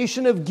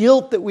sensation of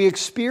guilt that we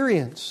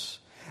experience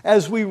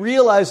as we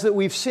realize that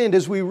we've sinned,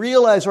 as we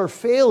realize our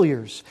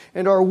failures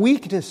and our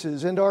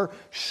weaknesses and our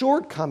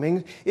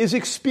shortcomings, is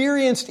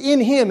experienced in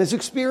him, is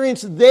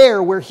experienced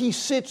there where he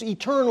sits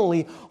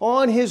eternally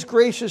on his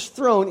gracious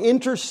throne,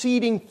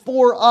 interceding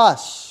for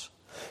us,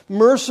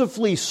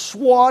 mercifully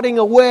swatting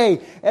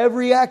away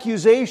every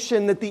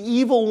accusation that the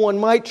evil one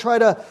might try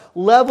to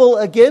level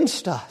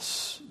against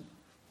us.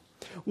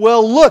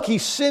 Well, look, he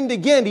sinned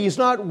again. He's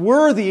not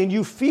worthy, and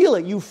you feel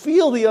it. You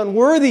feel the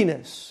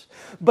unworthiness.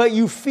 But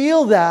you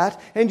feel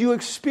that, and you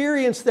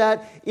experience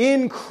that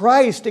in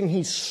Christ, and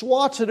he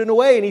swats it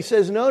away, and he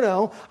says,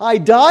 no, I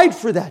died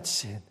for that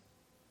sin.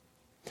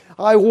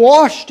 I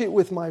washed it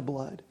with my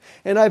blood,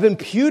 and I've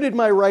imputed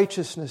my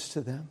righteousness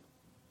to them.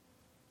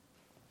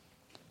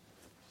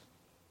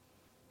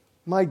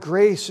 My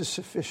grace is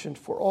sufficient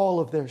for all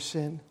of their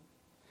sin.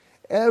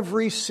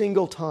 Every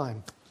single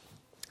time.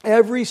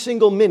 Every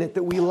single minute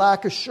that we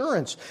lack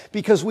assurance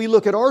because we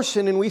look at our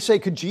sin and we say,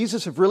 could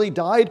Jesus have really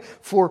died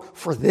for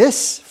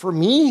this, for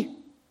me?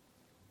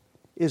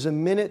 Is a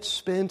minute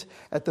spent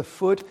at the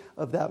foot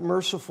of that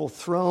merciful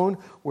throne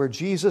where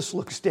Jesus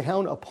looks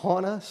down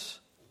upon us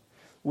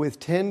with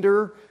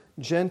tender,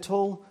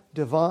 gentle,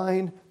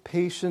 divine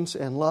patience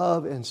and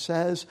love and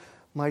says,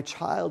 my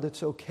child,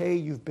 it's okay,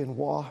 you've been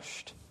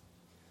washed,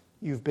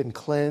 you've been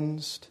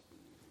cleansed,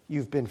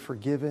 you've been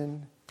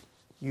forgiven,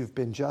 you've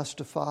been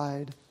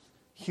justified.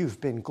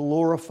 You've been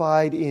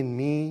glorified in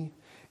me,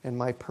 and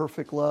my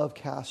perfect love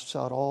casts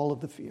out all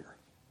of the fear.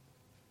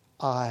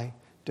 I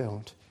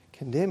don't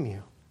condemn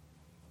you.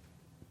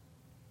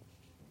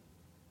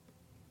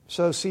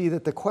 So see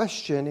that the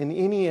question in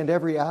any and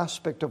every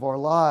aspect of our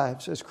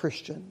lives as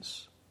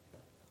Christians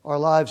our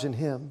lives in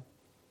Him,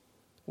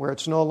 where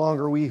it's no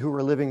longer we who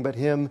are living, but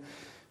Him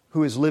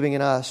who is living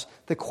in us.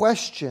 The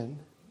question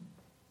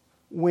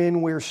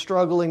when we're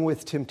struggling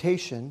with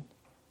temptation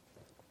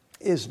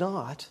is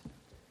not,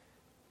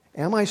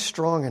 am I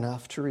strong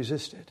enough to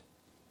resist it?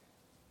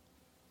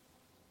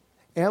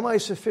 Am I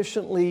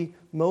sufficiently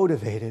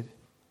motivated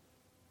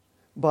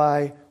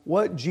by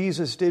what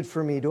Jesus did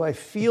for me? Do I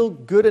feel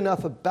good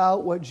enough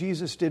about what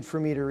Jesus did for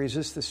me to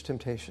resist this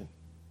temptation?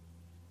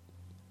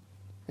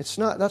 That's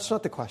not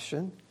the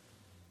question.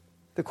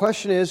 The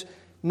question is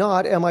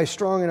not, am I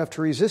strong enough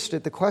to resist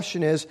it? The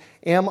question is,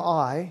 am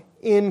I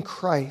in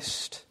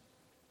Christ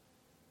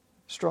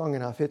strong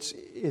enough?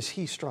 Is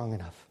He strong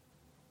enough?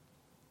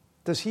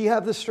 Does He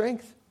have the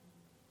strength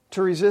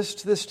to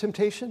resist this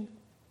temptation?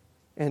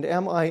 And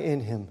am I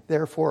in Him?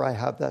 Therefore, I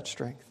have that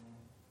strength.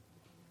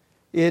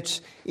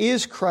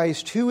 Is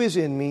Christ, who is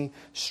in me,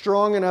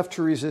 strong enough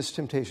to resist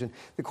temptation?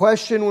 The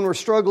question when we're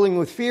struggling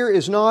with fear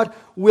is not,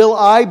 will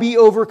I be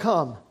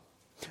overcome?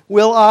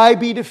 Will I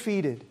be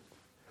defeated?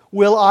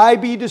 Will I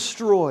be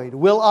destroyed?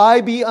 Will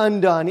I be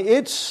undone?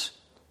 It's,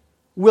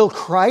 will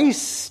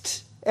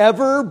Christ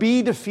ever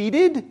be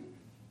defeated?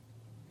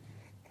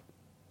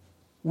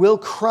 Will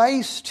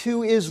Christ,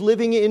 who is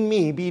living in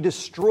me, be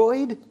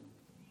destroyed?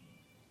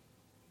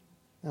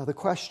 Now the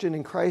question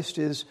in Christ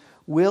is,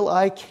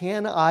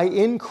 can I,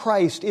 in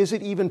Christ, is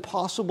it even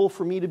possible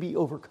for me to be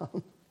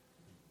overcome?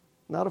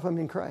 Not if I'm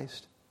in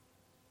Christ.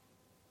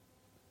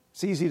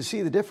 It's easy to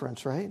see the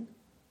difference, right?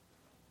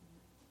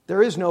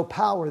 There is no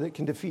power that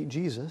can defeat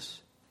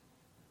Jesus.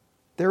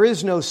 There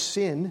is no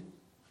sin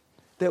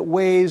that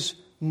weighs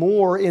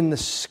more in the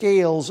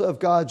scales of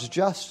God's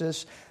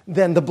justice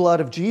than the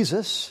blood of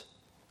Jesus,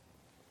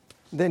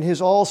 than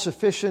His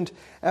all-sufficient,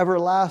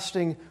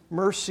 everlasting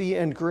mercy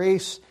and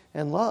grace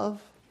and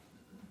love.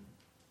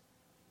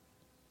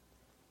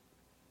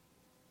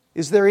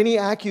 Is there any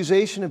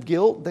accusation of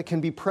guilt that can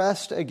be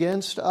pressed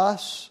against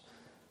us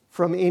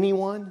from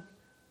anyone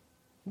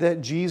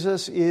that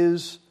Jesus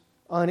is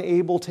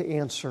unable to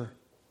answer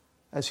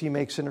as He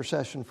makes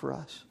intercession for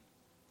us?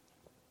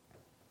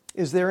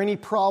 Is there any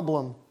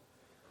problem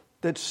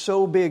that's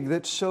so big,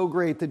 that's so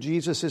great that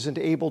Jesus isn't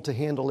able to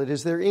handle it?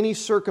 Is there any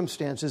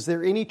circumstance? Is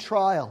there any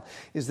trial?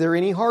 Is there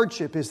any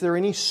hardship? Is there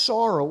any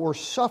sorrow or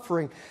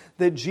suffering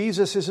that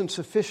Jesus isn't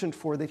sufficient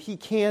for, that He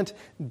can't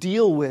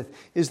deal with?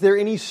 Is there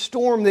any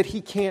storm that He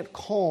can't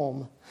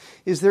calm?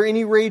 Is there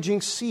any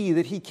raging sea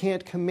that He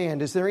can't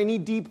command? Is there any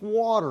deep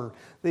water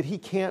that He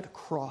can't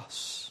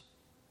cross?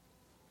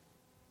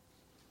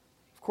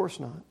 Of course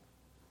not.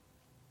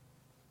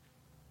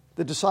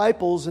 The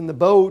disciples in the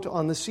boat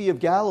on the Sea of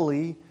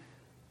Galilee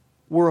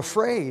were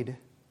afraid.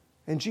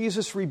 And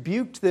Jesus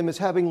rebuked them as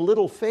having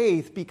little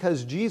faith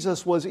because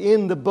Jesus was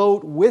in the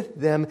boat with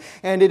them.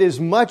 And it is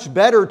much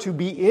better to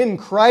be in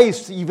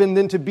Christ even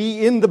than to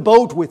be in the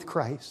boat with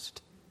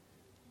Christ.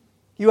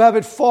 You have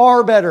it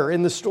far better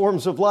in the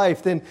storms of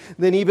life than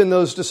even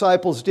those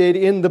disciples did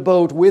in the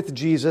boat with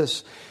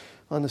Jesus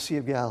on the Sea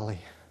of Galilee.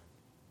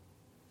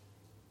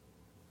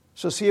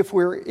 So see, if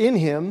we're in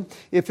Him,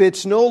 if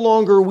it's no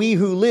longer we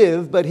who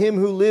live, but Him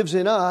who lives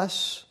in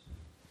us,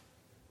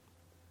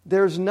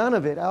 there's none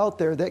of it out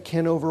there that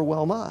can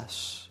overwhelm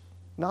us.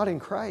 Not in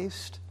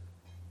Christ.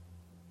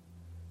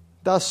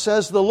 Thus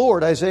says the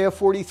Lord, Isaiah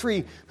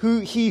 43,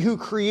 He who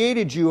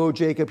created you, O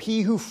Jacob,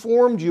 He who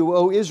formed you,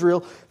 O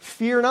Israel,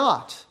 fear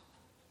not.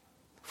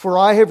 For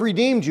I have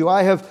redeemed you,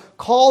 I have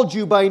called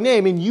you by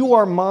name, and you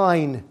are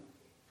mine.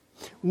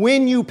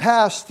 When you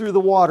pass through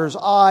the waters,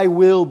 I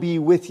will be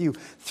with you.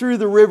 Through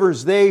the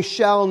rivers, they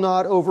shall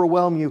not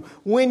overwhelm you.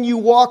 When you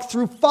walk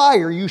through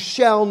fire, you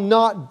shall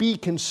not be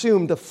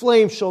consumed. The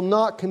flame shall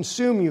not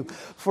consume you.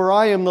 For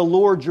I am the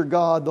Lord your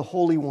God, the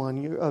Holy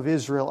One of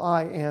Israel.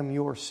 I am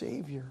your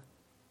Savior.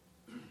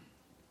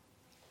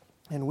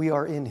 And we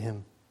are in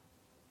Him.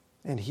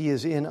 And He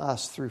is in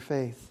us through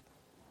faith.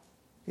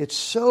 It's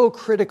so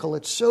critical,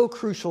 it's so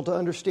crucial to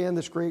understand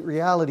this great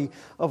reality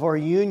of our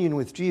union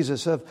with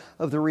Jesus, of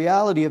the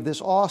reality of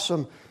this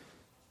awesome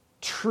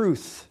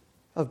truth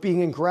of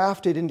being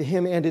engrafted into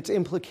Him and its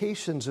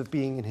implications of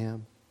being in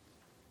Him.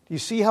 Do you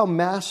see how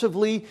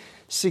massively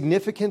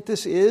significant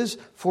this is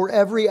for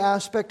every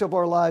aspect of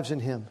our lives in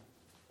Him?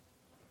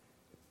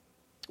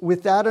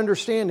 With that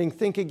understanding,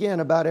 think again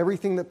about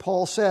everything that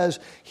Paul says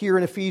here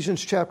in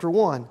Ephesians chapter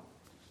 1.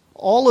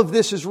 All of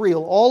this is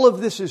real, all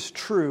of this is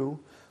true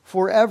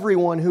for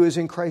everyone who is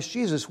in Christ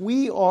Jesus.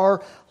 We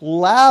are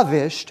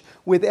lavished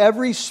with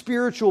every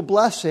spiritual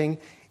blessing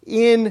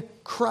in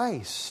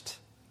Christ.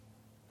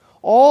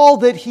 All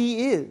that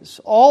He is,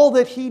 all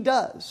that He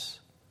does,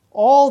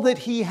 all that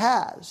He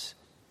has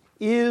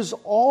is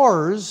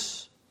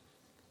ours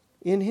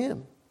in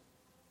Him.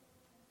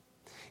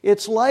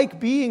 It's like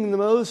being the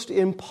most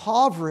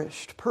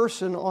impoverished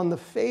person on the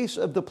face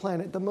of the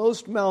planet, the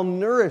most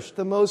malnourished,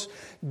 the most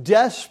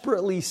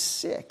desperately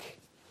sick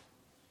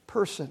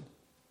person.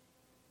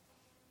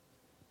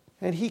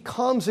 And He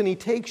comes and He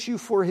takes you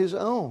for His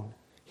own,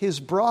 His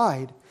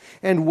bride,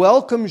 and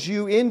welcomes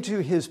you into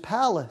His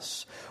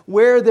palace,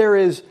 where there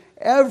is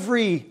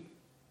every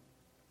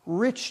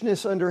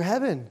richness under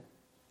heaven.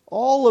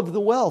 All of the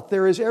wealth.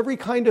 There is every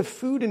kind of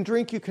food and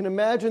drink you can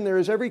imagine. There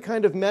is every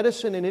kind of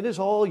medicine, and it is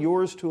all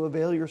yours to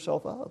avail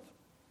yourself of.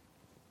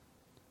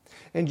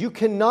 And you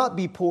cannot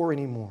be poor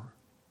anymore.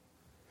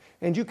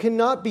 And you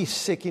cannot be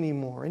sick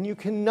anymore. And you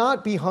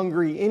cannot be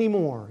hungry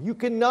anymore. You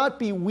cannot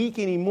be weak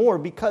anymore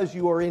because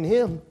you are in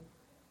Him.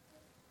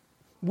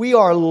 We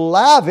are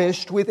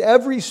lavished with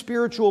every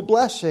spiritual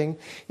blessing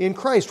in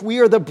Christ. We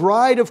are the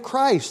bride of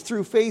Christ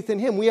through faith in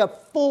Him. We have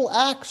full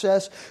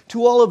access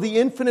to all of the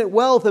infinite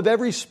wealth of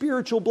every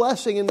spiritual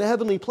blessing in the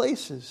heavenly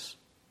places.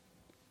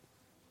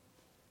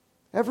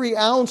 Every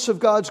ounce of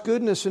God's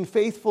goodness and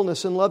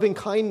faithfulness and loving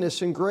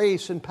kindness and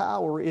grace and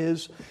power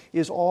is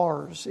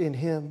ours in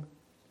Him.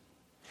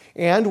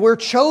 And we're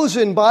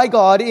chosen by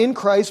God in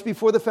Christ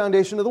before the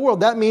foundation of the world.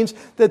 That means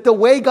that the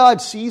way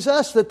God sees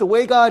us, that the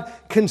way God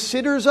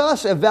considers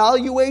us,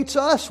 evaluates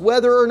us,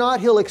 whether or not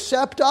He'll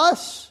accept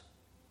us,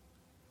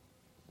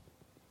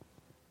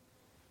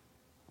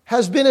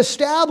 has been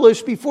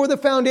established before the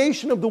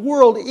foundation of the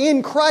world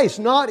in Christ,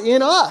 not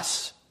in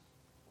us.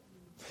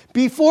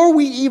 Before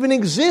we even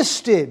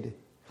existed,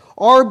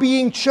 our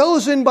being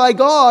chosen by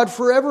God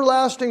for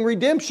everlasting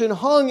redemption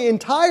hung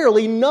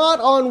entirely not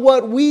on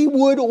what we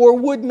would or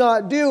would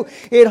not do.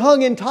 It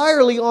hung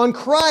entirely on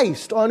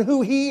Christ, on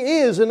who He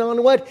is and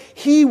on what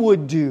He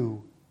would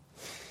do.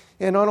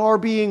 And on our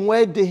being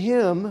wed to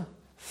Him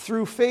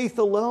through faith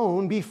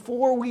alone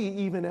before we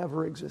even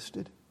ever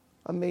existed.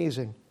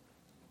 Amazing.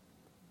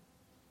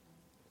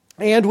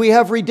 And we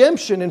have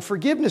redemption and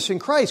forgiveness in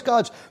Christ,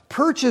 God's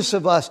purchase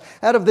of us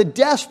out of the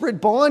desperate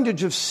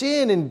bondage of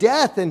sin and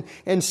death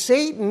and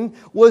Satan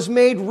was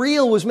made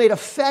real, was made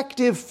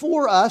effective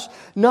for us,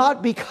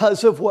 not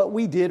because of what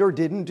we did or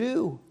didn't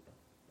do,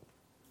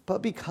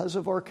 but because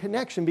of our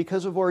connection,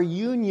 because of our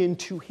union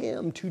to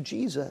Him, to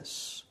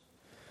Jesus,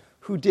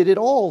 who did it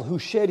all, who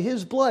shed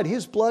His blood.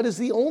 His blood is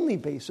the only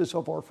basis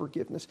of our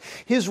forgiveness.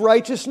 His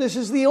righteousness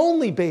is the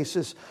only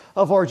basis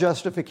of our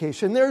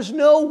justification. There's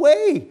no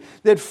way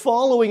that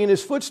following in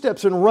His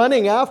footsteps and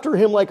running after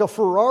Him like a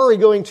Ferrari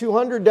going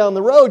 200 down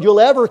the road, you'll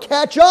ever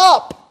catch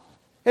up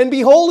and be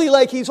holy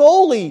like He's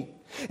holy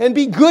and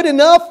be good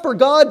enough for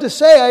God to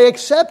say, I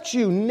accept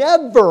you.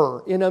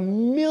 Never in a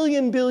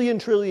million, billion,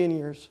 trillion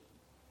years.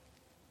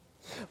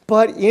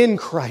 But in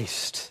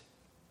Christ,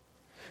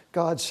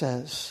 God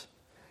says,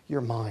 you're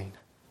mine.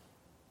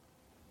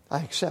 I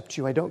accept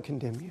you. I don't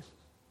condemn you.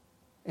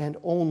 And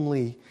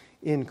only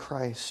in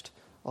Christ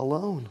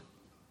alone.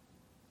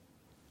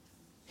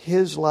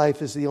 His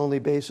life is the only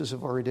basis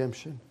of our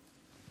redemption.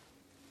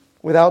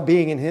 Without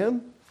being in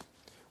Him,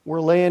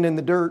 we're laying in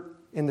the dirt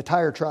in the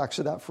tire tracks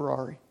of that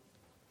Ferrari.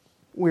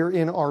 We're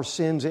in our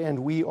sins and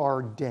we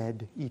are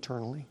dead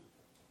eternally.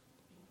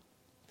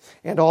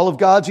 And all of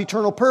God's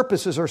eternal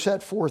purposes are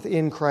set forth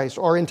in Christ.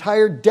 Our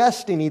entire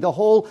destiny, the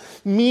whole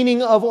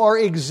meaning of our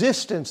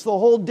existence, the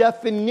whole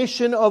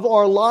definition of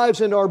our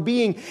lives and our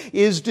being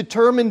is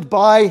determined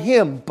by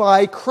Him,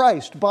 by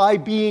Christ, by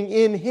being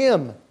in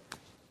Him.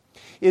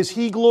 Is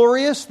He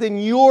glorious? Then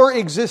your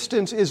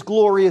existence is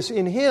glorious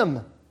in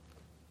Him.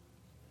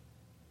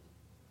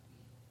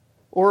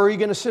 Or are you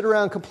going to sit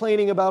around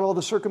complaining about all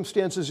the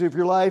circumstances of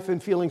your life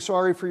and feeling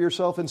sorry for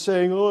yourself and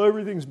saying, oh,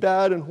 everything's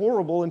bad and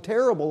horrible and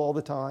terrible all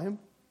the time?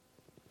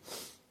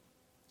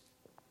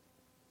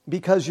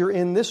 Because you're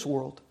in this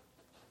world.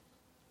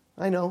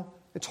 I know,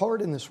 it's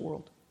hard in this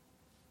world.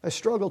 I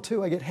struggle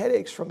too. I get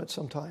headaches from it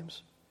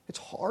sometimes. It's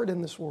hard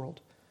in this world.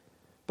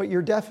 But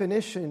your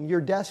definition,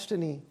 your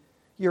destiny,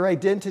 your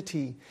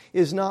identity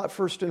is not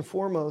first and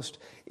foremost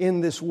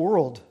in this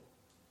world.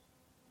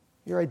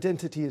 Your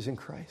identity is in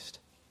Christ.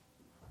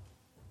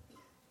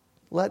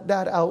 Let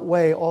that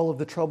outweigh all of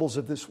the troubles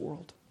of this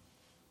world.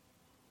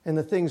 And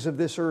the things of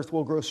this earth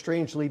will grow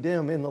strangely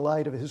dim in the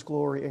light of His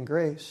glory and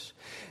grace.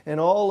 And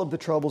all of the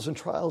troubles and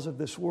trials of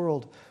this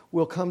world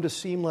will come to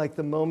seem like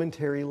the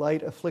momentary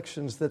light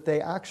afflictions that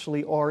they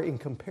actually are in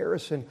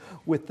comparison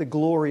with the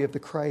glory of the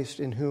Christ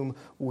in whom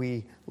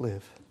we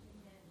live.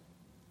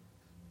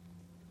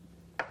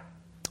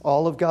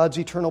 All of God's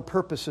eternal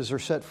purposes are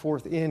set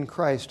forth in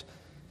Christ.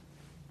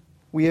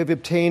 We have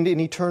obtained an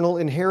eternal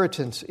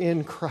inheritance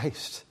in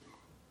Christ.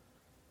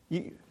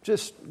 You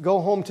just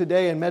go home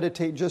today and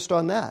meditate just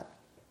on that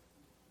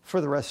for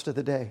the rest of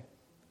the day.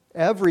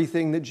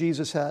 Everything that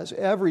Jesus has,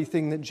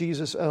 everything that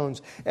Jesus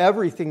owns,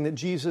 everything that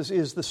Jesus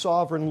is the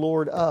sovereign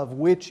Lord of,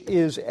 which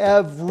is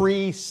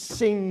every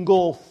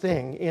single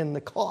thing in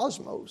the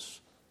cosmos,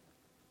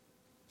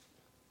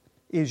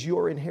 is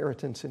your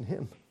inheritance in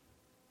Him.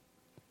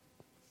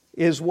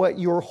 Is what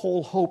your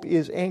whole hope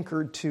is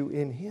anchored to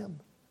in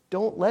Him.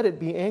 Don't let it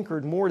be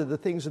anchored more to the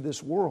things of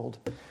this world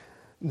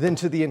than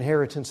to the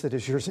inheritance that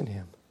is yours in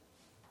Him.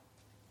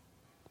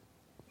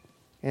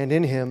 And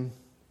in Him,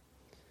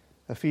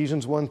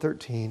 Ephesians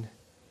 1:13,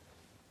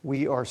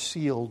 we are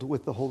sealed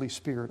with the Holy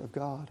Spirit of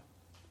God.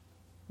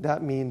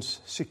 That means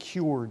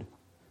secured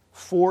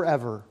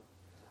forever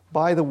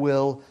by the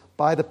will,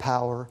 by the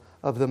power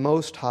of the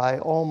Most High,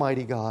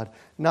 Almighty God,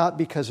 not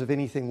because of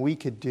anything we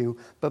could do,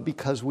 but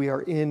because we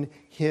are in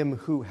Him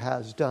who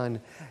has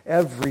done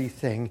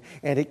everything,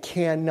 and it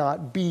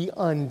cannot be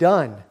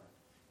undone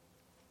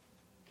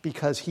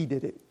because He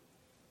did it,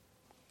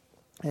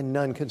 and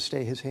none can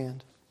stay His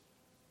hand.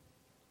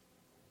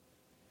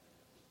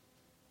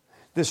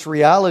 This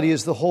reality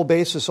is the whole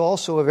basis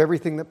also of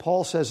everything that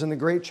Paul says in the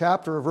great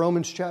chapter of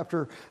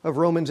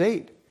Romans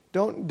 8.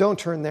 Don't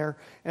turn there,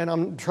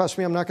 and trust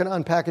me, I'm not going to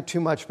unpack it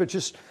too much, but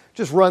just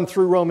run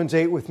through Romans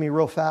 8 with me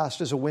real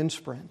fast as a wind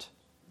sprint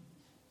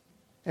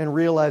and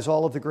realize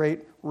all of the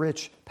great,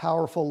 rich,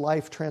 powerful,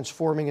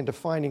 life-transforming and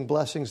defining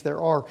blessings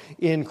there are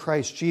in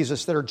Christ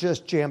Jesus that are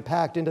just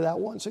jam-packed into that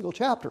one single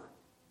chapter.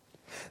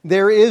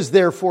 There is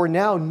therefore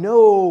now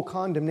no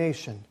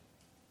condemnation.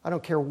 I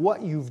don't care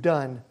what you've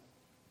done.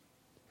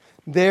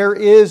 There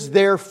is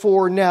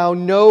therefore now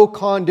no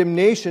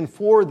condemnation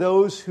for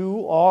those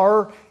who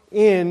are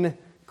in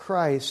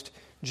Christ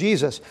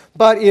Jesus.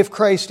 But if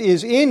Christ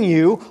is in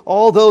you,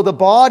 although the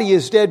body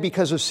is dead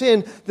because of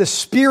sin, the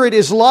Spirit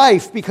is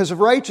life because of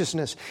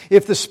righteousness.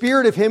 If the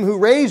Spirit of Him who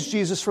raised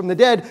Jesus from the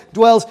dead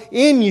dwells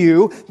in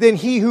you, then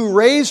He who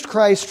raised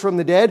Christ from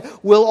the dead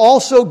will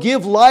also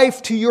give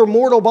life to your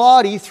mortal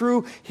body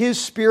through His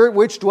Spirit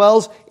which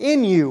dwells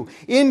in you.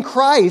 In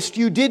Christ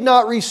you did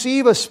not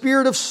receive a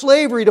spirit of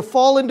slavery to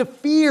fall into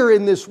fear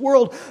in this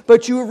world,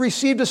 but you have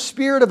received a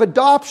spirit of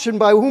adoption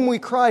by whom we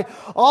cry,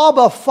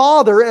 Abba,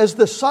 Father, as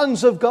the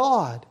sons of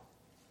God.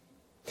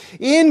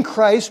 In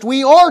Christ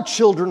we are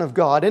children of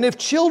God, and if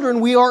children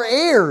we are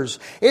heirs,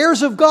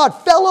 heirs of God,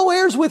 fellow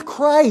heirs with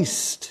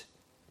Christ.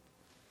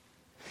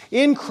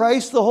 In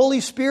Christ the Holy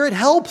Spirit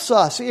helps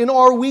us in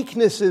our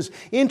weaknesses,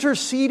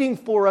 interceding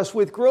for us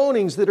with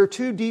groanings that are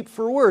too deep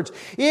for words.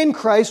 In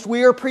Christ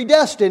we are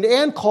predestined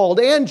and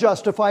called and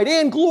justified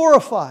and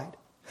glorified.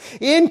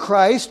 In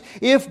Christ,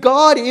 if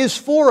God is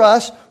for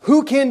us,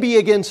 who can be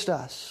against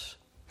us?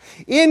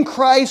 In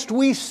Christ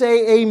we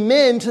say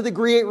amen to the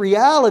great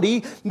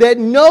reality that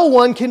no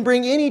one can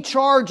bring any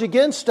charge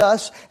against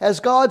us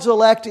as God's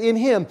elect in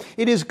Him.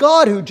 It is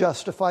God who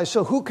justifies,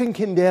 so who can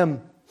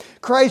condemn?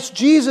 Christ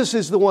Jesus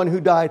is the one who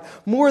died.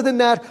 More than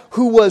that,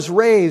 who was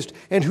raised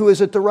and who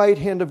is at the right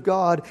hand of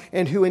God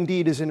and who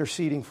indeed is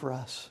interceding for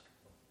us.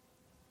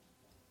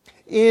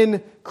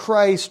 In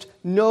Christ,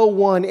 no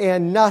one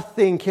and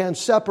nothing can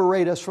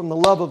separate us from the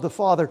love of the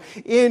Father.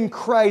 In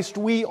Christ,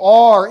 we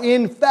are,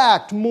 in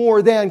fact,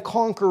 more than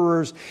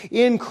conquerors.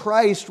 In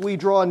Christ, we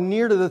draw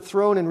near to the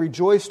throne and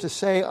rejoice to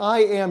say, I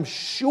am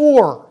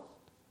sure,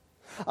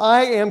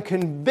 I am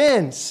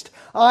convinced,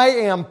 I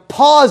am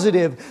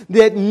positive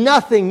that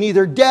nothing,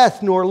 neither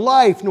death, nor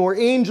life, nor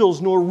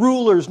angels, nor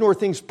rulers, nor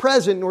things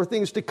present, nor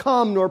things to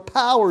come, nor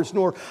powers,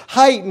 nor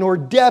height, nor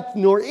depth,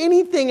 nor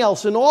anything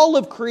else in all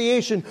of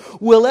creation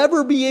will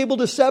ever be able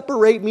to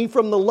separate me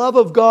from the love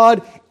of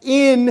God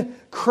in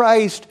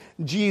Christ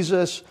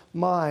Jesus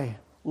my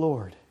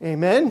Lord.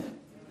 Amen?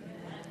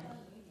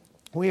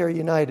 We are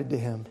united to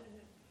Him.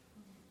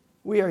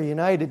 We are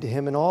united to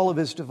Him in all of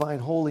His divine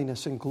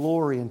holiness and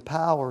glory and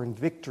power and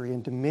victory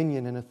and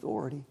dominion and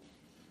authority.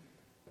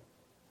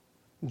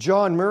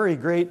 John Murray,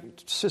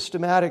 great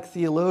systematic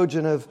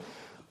theologian of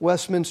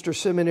Westminster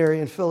Seminary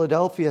in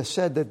Philadelphia,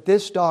 said that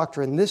this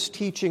doctrine, this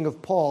teaching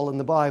of Paul in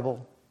the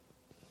Bible,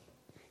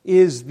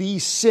 is the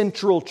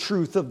central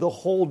truth of the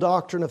whole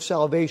doctrine of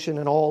salvation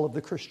and all of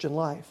the Christian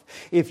life.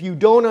 If you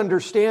don't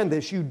understand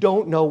this, you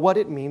don't know what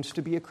it means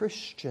to be a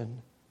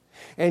Christian.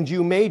 And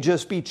you may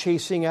just be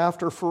chasing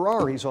after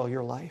Ferraris all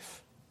your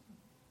life.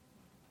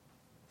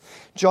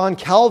 John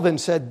Calvin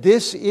said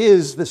this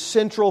is the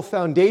central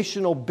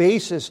foundational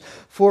basis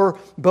for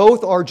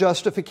both our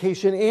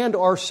justification and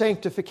our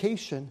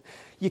sanctification.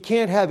 You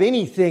can't have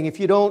anything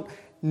if you don't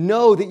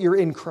know that you're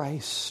in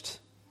Christ.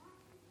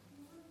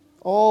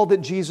 All that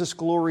Jesus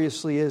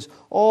gloriously is,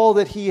 all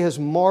that He has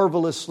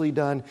marvelously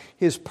done,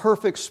 His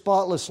perfect,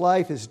 spotless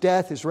life, His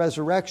death, His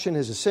resurrection,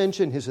 His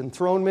ascension, His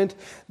enthronement,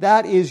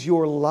 that is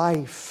your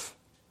life,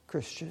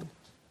 Christian.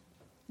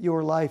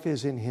 Your life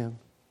is in Him.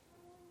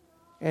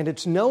 And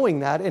it's knowing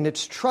that, and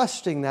it's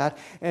trusting that,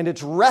 and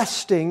it's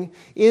resting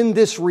in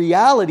this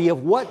reality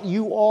of what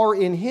you are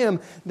in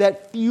Him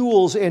that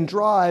fuels and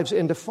drives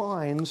and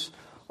defines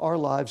our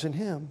lives in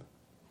Him.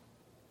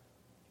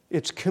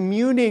 It's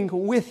communing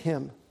with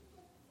Him,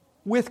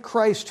 with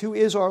Christ who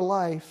is our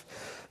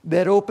life,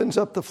 that opens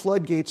up the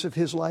floodgates of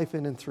His life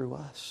in and through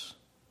us.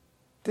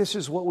 This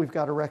is what we've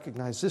got to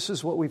recognize. This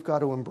is what we've got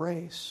to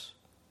embrace.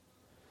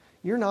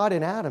 You're not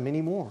in Adam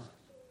anymore.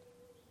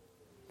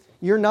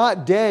 You're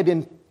not dead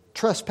in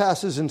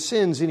trespasses and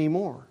sins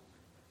anymore.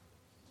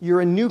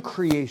 You're a new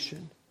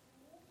creation.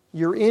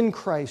 You're in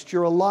Christ.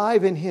 You're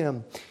alive in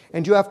Him.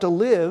 And you have to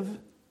live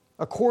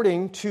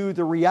according to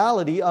the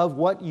reality of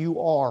what you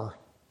are.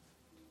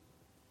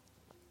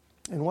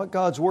 And what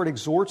God's Word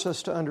exhorts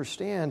us to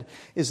understand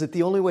is that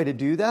the only way to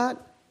do that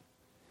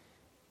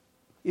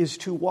is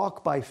to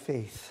walk by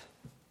faith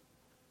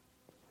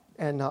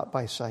and not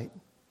by sight.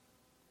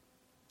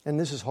 And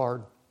this is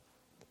hard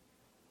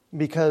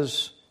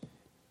because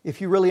If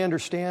you really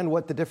understand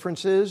what the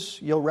difference is,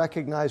 you'll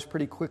recognize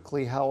pretty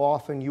quickly how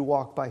often you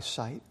walk by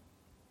sight.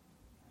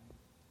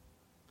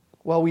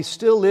 While we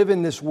still live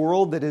in this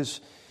world that is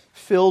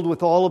filled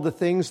with all of the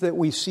things that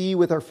we see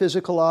with our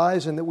physical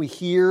eyes and that we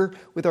hear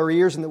with our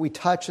ears and that we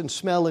touch and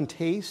smell and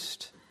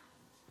taste,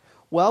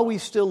 while we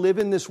still live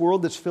in this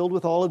world that's filled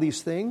with all of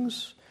these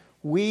things,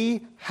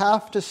 we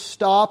have to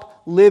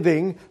stop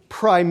living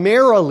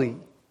primarily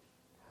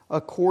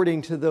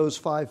according to those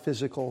 5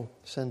 physical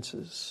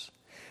senses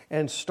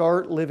and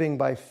start living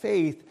by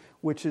faith,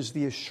 which is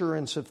the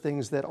assurance of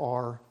things that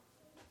are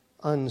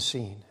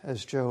unseen,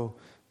 as Joe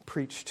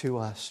preached to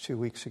us 2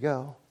 weeks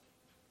ago.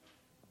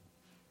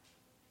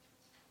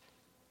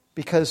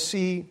 Because,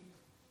 see,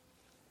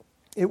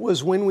 it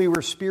was when we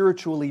were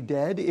spiritually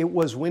dead, it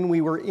was when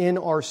we were in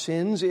our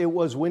sins, it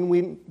was when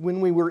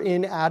we were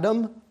in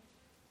Adam,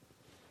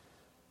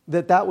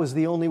 that was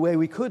the only way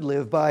we could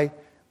live, by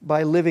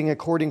living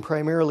according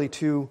primarily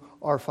to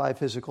our 5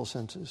 physical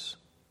senses.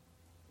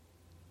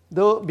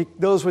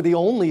 Those were the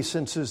only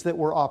senses that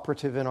were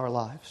operative in our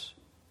lives.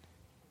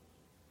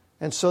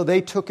 And so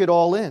they took it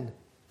all in.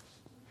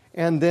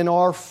 And then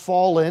our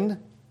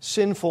fallen,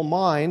 sinful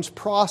minds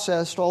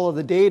processed all of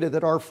the data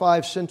that our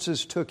 5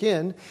 senses took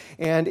in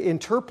and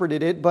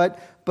interpreted it,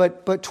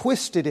 but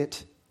twisted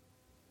it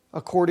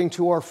according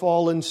to our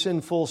fallen,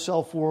 sinful,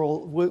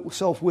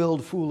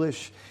 self-willed,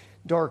 foolish,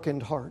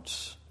 darkened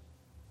hearts.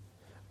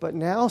 But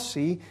now,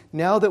 see,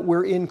 now that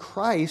we're in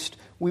Christ,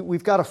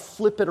 we've got to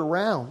flip it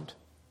around.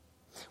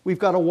 We've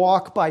got to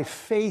walk by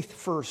faith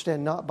first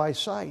and not by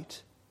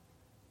sight.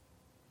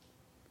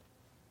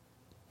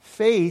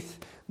 Faith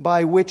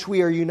by which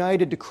we are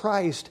united to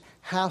Christ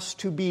has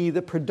to be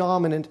the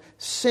predominant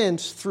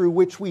sense through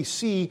which we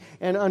see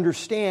and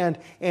understand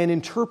and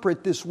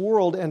interpret this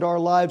world and our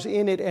lives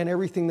in it and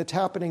everything that's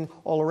happening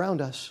all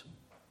around us.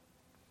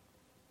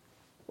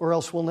 Or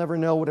else we'll never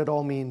know what it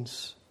all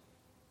means.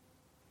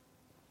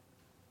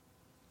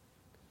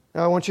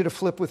 Now I want you to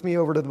flip with me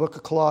over to the book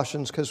of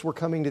Colossians, because we're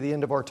coming to the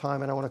end of our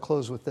time and I want to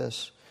close with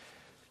this.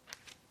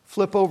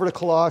 Flip over to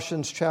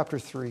Colossians chapter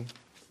 3.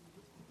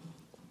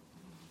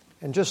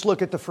 And just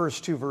look at the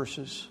first 2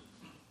 verses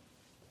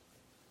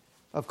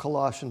of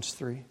Colossians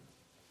 3.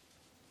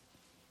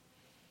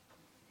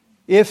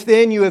 If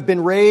then you have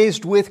been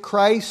raised with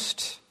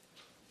Christ,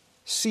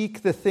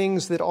 seek the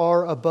things that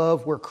are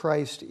above where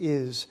Christ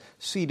is,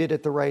 seated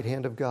at the right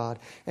hand of God.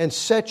 And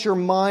set your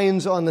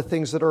minds on the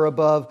things that are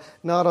above,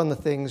 not on the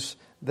things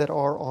that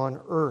are on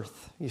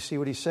earth. You see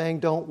what he's saying?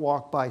 Don't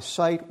walk by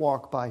sight,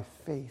 walk by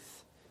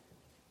faith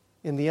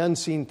in the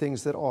unseen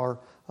things that are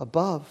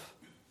above.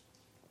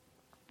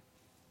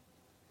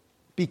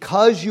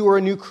 Because you are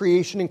a new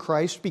creation in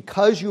Christ,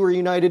 because you are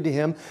united to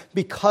Him,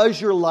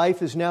 because your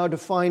life is now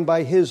defined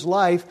by His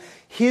life,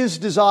 His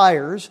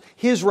desires,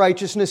 His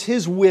righteousness,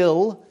 His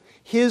will,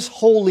 His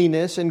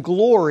holiness and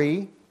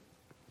glory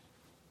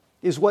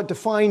is what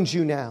defines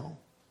you now.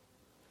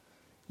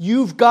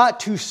 You've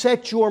got to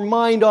set your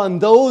mind on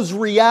those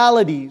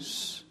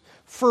realities,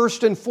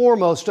 first and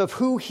foremost, of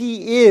who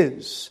He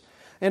is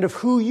and of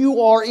who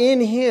you are in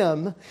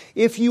Him,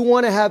 if you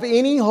want to have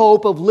any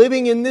hope of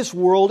living in this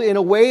world in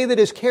a way that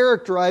is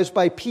characterized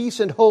by peace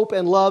and hope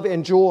and love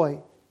and joy.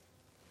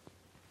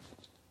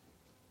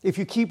 If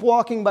you keep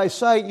walking by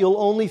sight,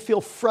 you'll only feel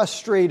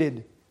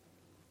frustrated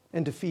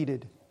and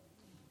defeated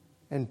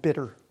and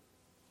bitter.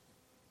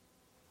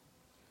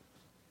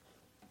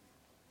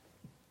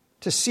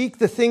 To seek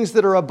the things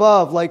that are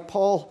above, like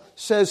Paul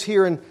says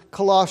here in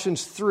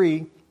Colossians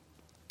 3,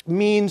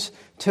 means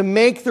to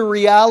make the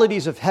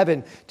realities of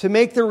heaven, to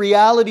make the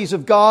realities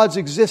of God's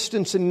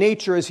existence and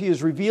nature as He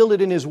has revealed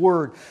it in His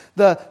Word,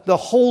 the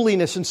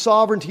holiness and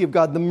sovereignty of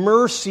God, the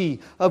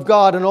mercy of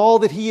God and all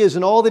that He is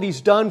and all that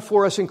He's done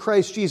for us in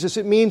Christ Jesus.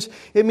 It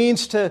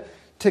means to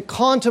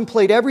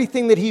contemplate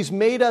everything that He's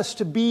made us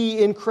to be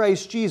in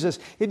Christ Jesus.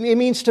 It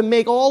means to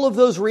make all of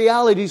those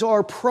realities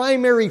our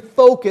primary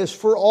focus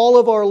for all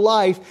of our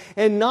life,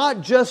 and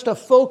not just a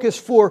focus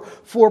for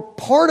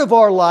part of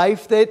our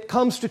life that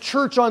comes to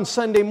church on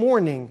Sunday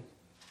morning.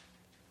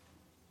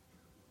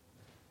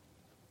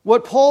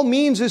 What Paul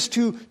means is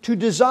to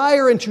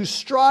desire and to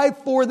strive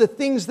for the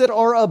things that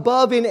are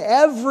above in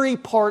every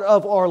part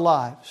of our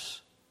lives.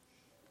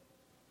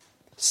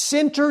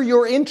 Center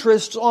your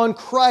interests on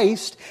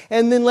Christ,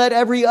 and then let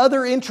every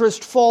other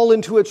interest fall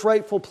into its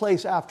rightful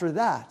place after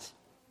that.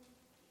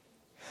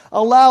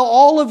 Allow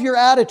all of your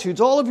attitudes,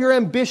 all of your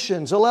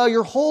ambitions, allow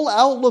your whole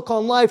outlook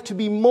on life to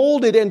be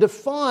molded and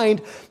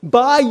defined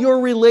by your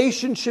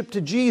relationship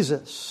to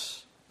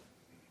Jesus.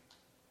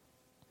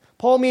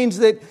 Paul means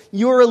that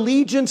your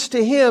allegiance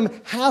to Him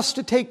has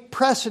to take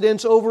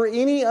precedence over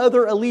any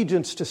other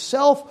allegiance to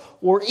self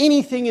or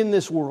anything in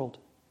this world.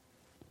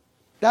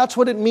 That's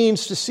what it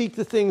means to seek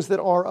the things that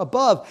are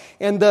above.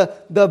 And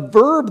the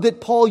verb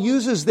that Paul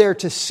uses there,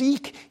 to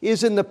seek,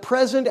 is in the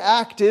present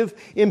active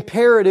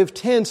imperative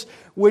tense,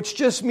 which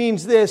just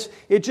means this.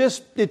 It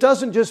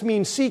doesn't just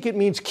mean seek, it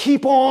means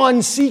keep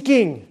on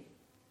seeking.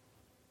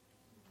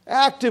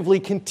 Actively,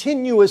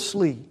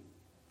 continuously,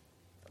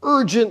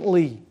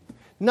 urgently,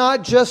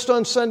 not just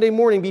on Sunday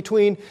morning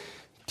between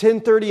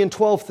 10:30 and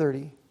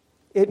 12:30.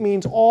 It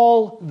means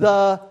all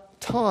the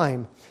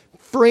time.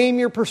 Frame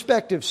your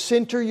perspective,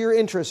 center your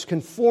interests,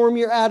 conform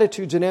your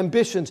attitudes and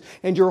ambitions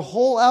and your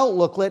whole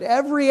outlook. Let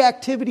every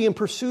activity and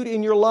pursuit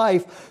in your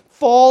life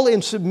fall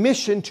in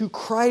submission to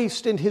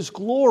Christ and His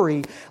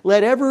glory.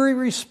 Let every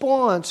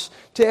response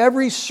to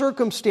every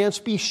circumstance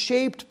be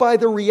shaped by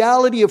the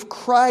reality of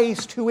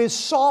Christ, who is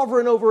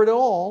sovereign over it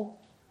all,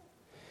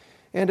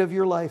 and of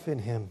your life in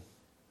Him.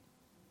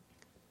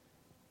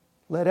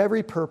 Let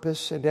every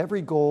purpose and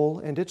every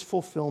goal and its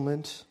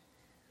fulfillment,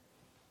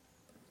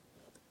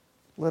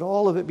 let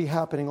all of it be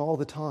happening all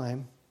the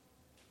time,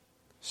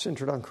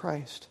 centered on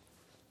Christ.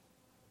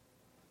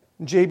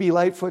 J.B.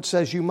 Lightfoot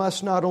says, you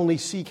must not only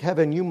seek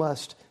heaven, you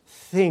must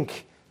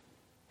think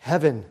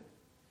heaven.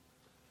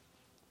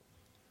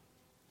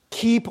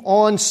 Keep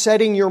on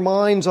setting your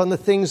minds on the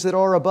things that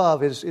are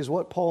above, is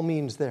what Paul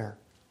means there.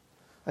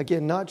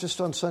 Again, not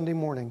just on Sunday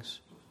mornings,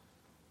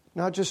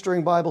 not just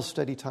during Bible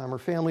study time or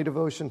family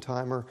devotion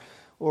time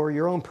or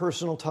your own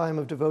personal time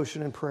of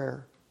devotion and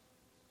prayer.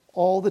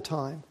 All the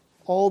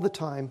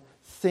time,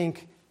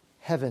 think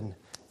heaven,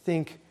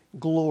 think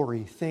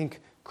glory, think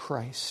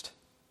Christ.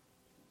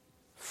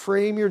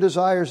 Frame your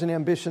desires and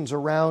ambitions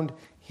around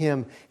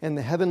Him and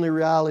the heavenly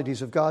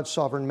realities of God's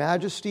sovereign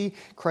majesty,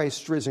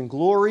 Christ's risen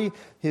glory,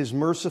 His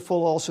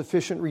merciful,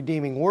 all-sufficient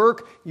redeeming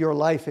work, your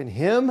life in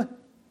Him,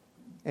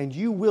 and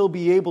you will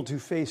be able to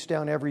face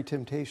down every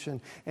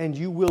temptation, and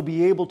you will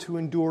be able to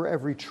endure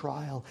every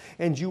trial,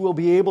 and you will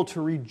be able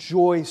to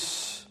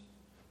rejoice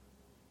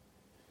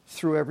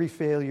through every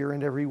failure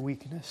and every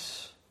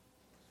weakness,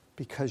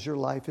 because your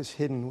life is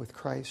hidden with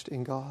Christ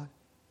in God.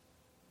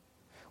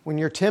 When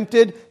you're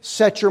tempted,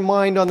 set your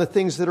mind on the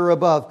things that are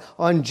above,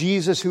 on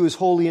Jesus who is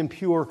holy and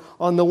pure,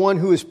 on the one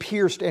who is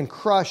pierced and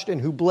crushed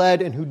and who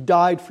bled and who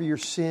died for your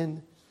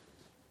sin.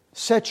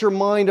 Set your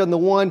mind on the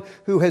one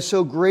who has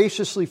so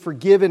graciously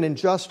forgiven and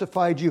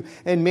justified you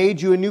and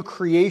made you a new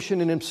creation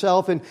in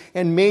Himself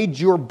and made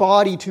your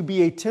body to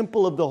be a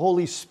temple of the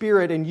Holy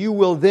Spirit. And you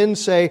will then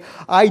say,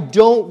 I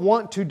don't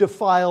want to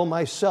defile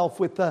myself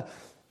with the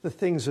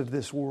things of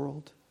this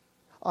world.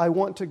 I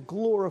want to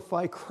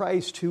glorify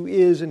Christ who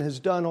is and has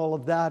done all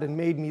of that and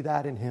made me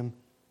that in Him.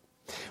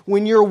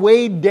 When you're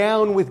weighed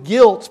down with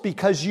guilt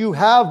because you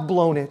have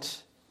blown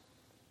it,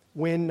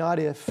 when, not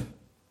if.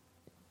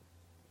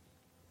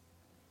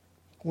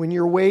 When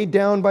you're weighed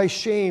down by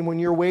shame, when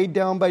you're weighed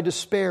down by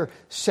despair,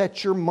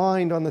 set your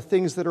mind on the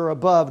things that are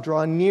above.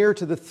 Draw near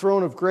to the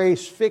throne of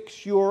grace.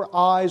 Fix your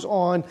eyes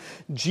on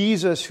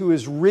Jesus who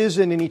is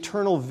risen in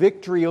eternal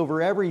victory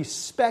over every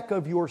speck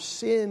of your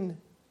sin,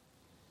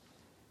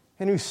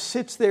 and who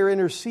sits there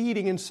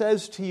interceding and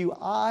says to you,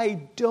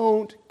 I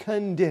don't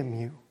condemn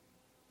you.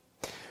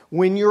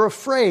 When you're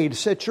afraid,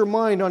 set your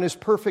mind on His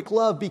perfect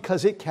love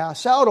because it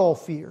casts out all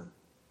fear.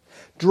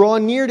 Draw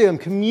near to Him,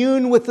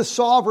 commune with the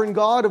sovereign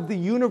God of the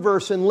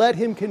universe, and let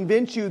Him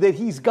convince you that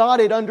He's got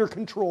it under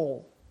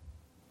control.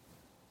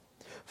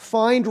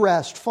 Find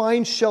rest,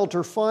 find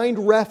shelter,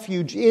 find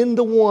refuge in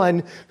the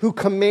one who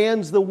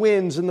commands the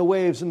winds and the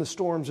waves and the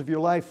storms of your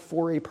life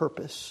for a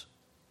purpose.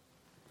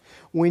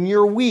 When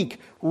you're weak,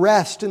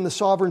 rest in the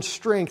sovereign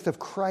strength of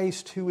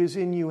Christ who is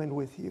in you and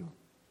with you.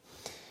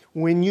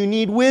 When you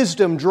need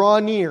wisdom, draw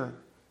near.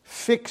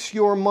 Fix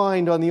your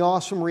mind on the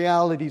awesome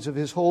realities of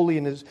His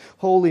holiness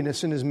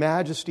and His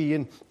majesty,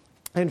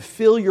 and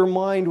fill your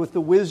mind with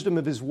the wisdom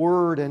of His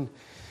word, and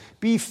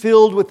be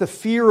filled with the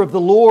fear of the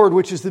Lord,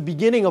 which is the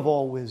beginning of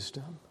all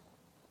wisdom.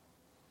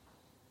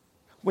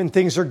 When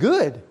things are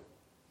good,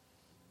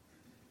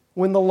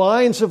 when the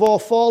lines have all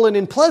fallen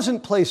in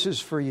pleasant places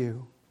for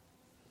you,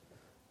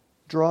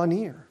 draw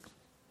near.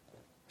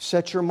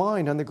 Set your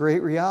mind on the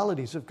great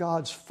realities of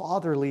God's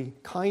fatherly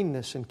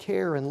kindness and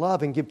care and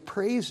love, and give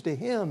praise to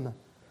Him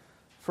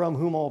from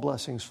whom all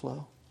blessings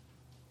flow.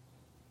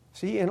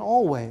 See, in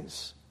all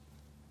ways,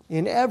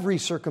 in every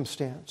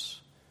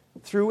circumstance,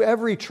 through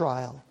every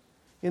trial,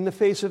 in the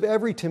face of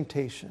every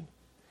temptation,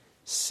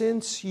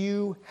 since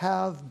you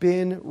have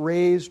been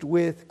raised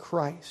with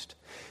Christ,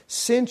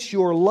 since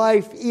your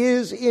life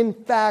is in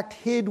fact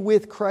hid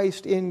with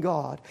Christ in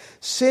God,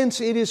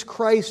 since it is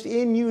Christ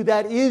in you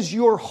that is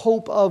your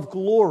hope of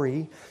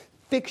glory,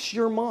 fix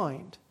your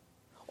mind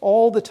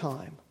all the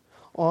time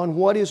on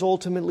what is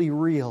ultimately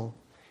real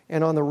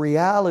and on the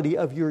reality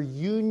of your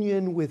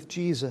union with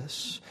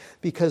Jesus,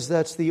 because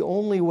that's the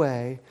only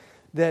way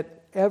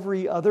that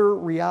every other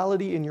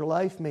reality in your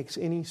life makes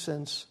any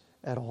sense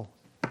at all.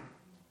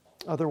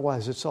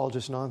 Otherwise, it's all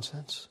just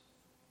nonsense.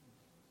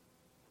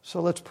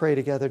 So let's pray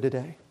together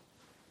today.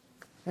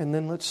 And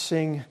then let's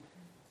sing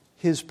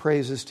His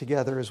praises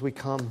together as we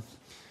come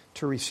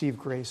to receive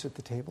grace at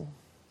the table.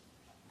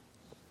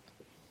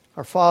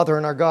 Our Father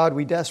and our God,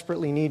 we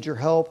desperately need your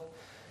help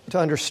to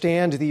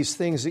understand these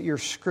things that your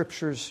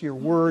scriptures, your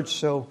word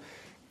so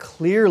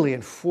clearly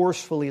and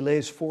forcefully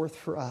lays forth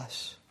for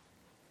us.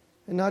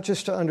 And not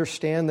just to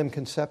understand them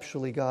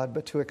conceptually, God,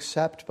 but to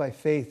accept by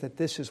faith that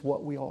this is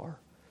what we are.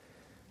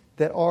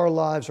 that our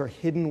lives are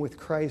hidden with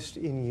Christ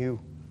in you,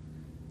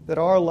 that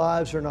our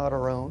lives are not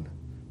our own,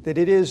 that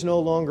it is no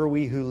longer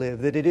we who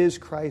live, that it is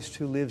Christ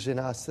who lives in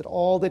us, that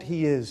all that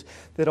He is,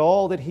 that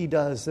all that He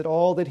does, that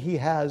all that He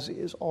has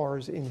is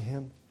ours in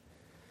Him.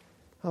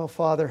 Oh,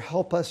 Father,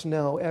 help us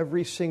know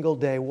every single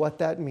day what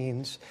that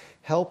means.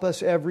 Help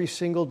us every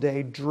single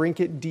day drink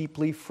it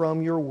deeply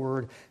from your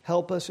word.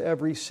 Help us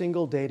every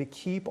single day to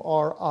keep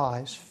our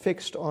eyes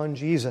fixed on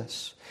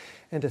Jesus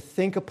and to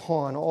think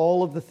upon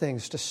all of the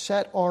things, to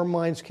set our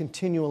minds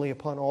continually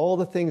upon all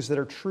the things that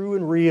are true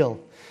and real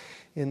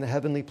in the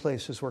heavenly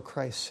places where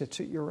Christ sits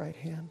at your right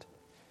hand.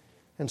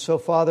 And so,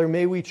 Father,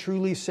 may we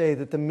truly say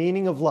that the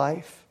meaning of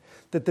life,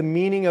 that the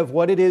meaning of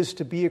what it is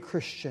to be a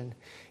Christian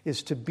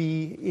is to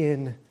be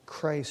in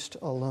Christ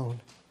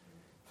alone.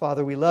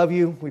 Father, we love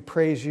you, we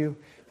praise you,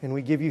 and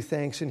we give you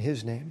thanks in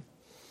His name.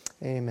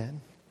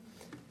 Amen.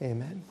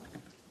 Amen.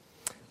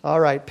 All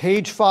right,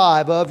 page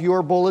 5 of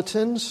your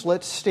bulletins.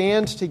 Let's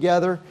stand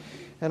together,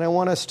 and I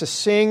want us to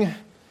sing.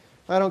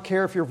 I don't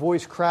care if your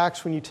voice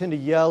cracks when you tend to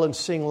yell and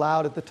sing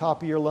loud at the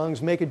top of your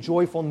lungs. Make a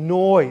joyful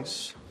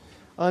noise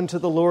unto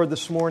the Lord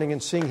this morning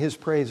and sing His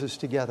praises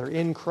together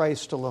in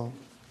Christ alone.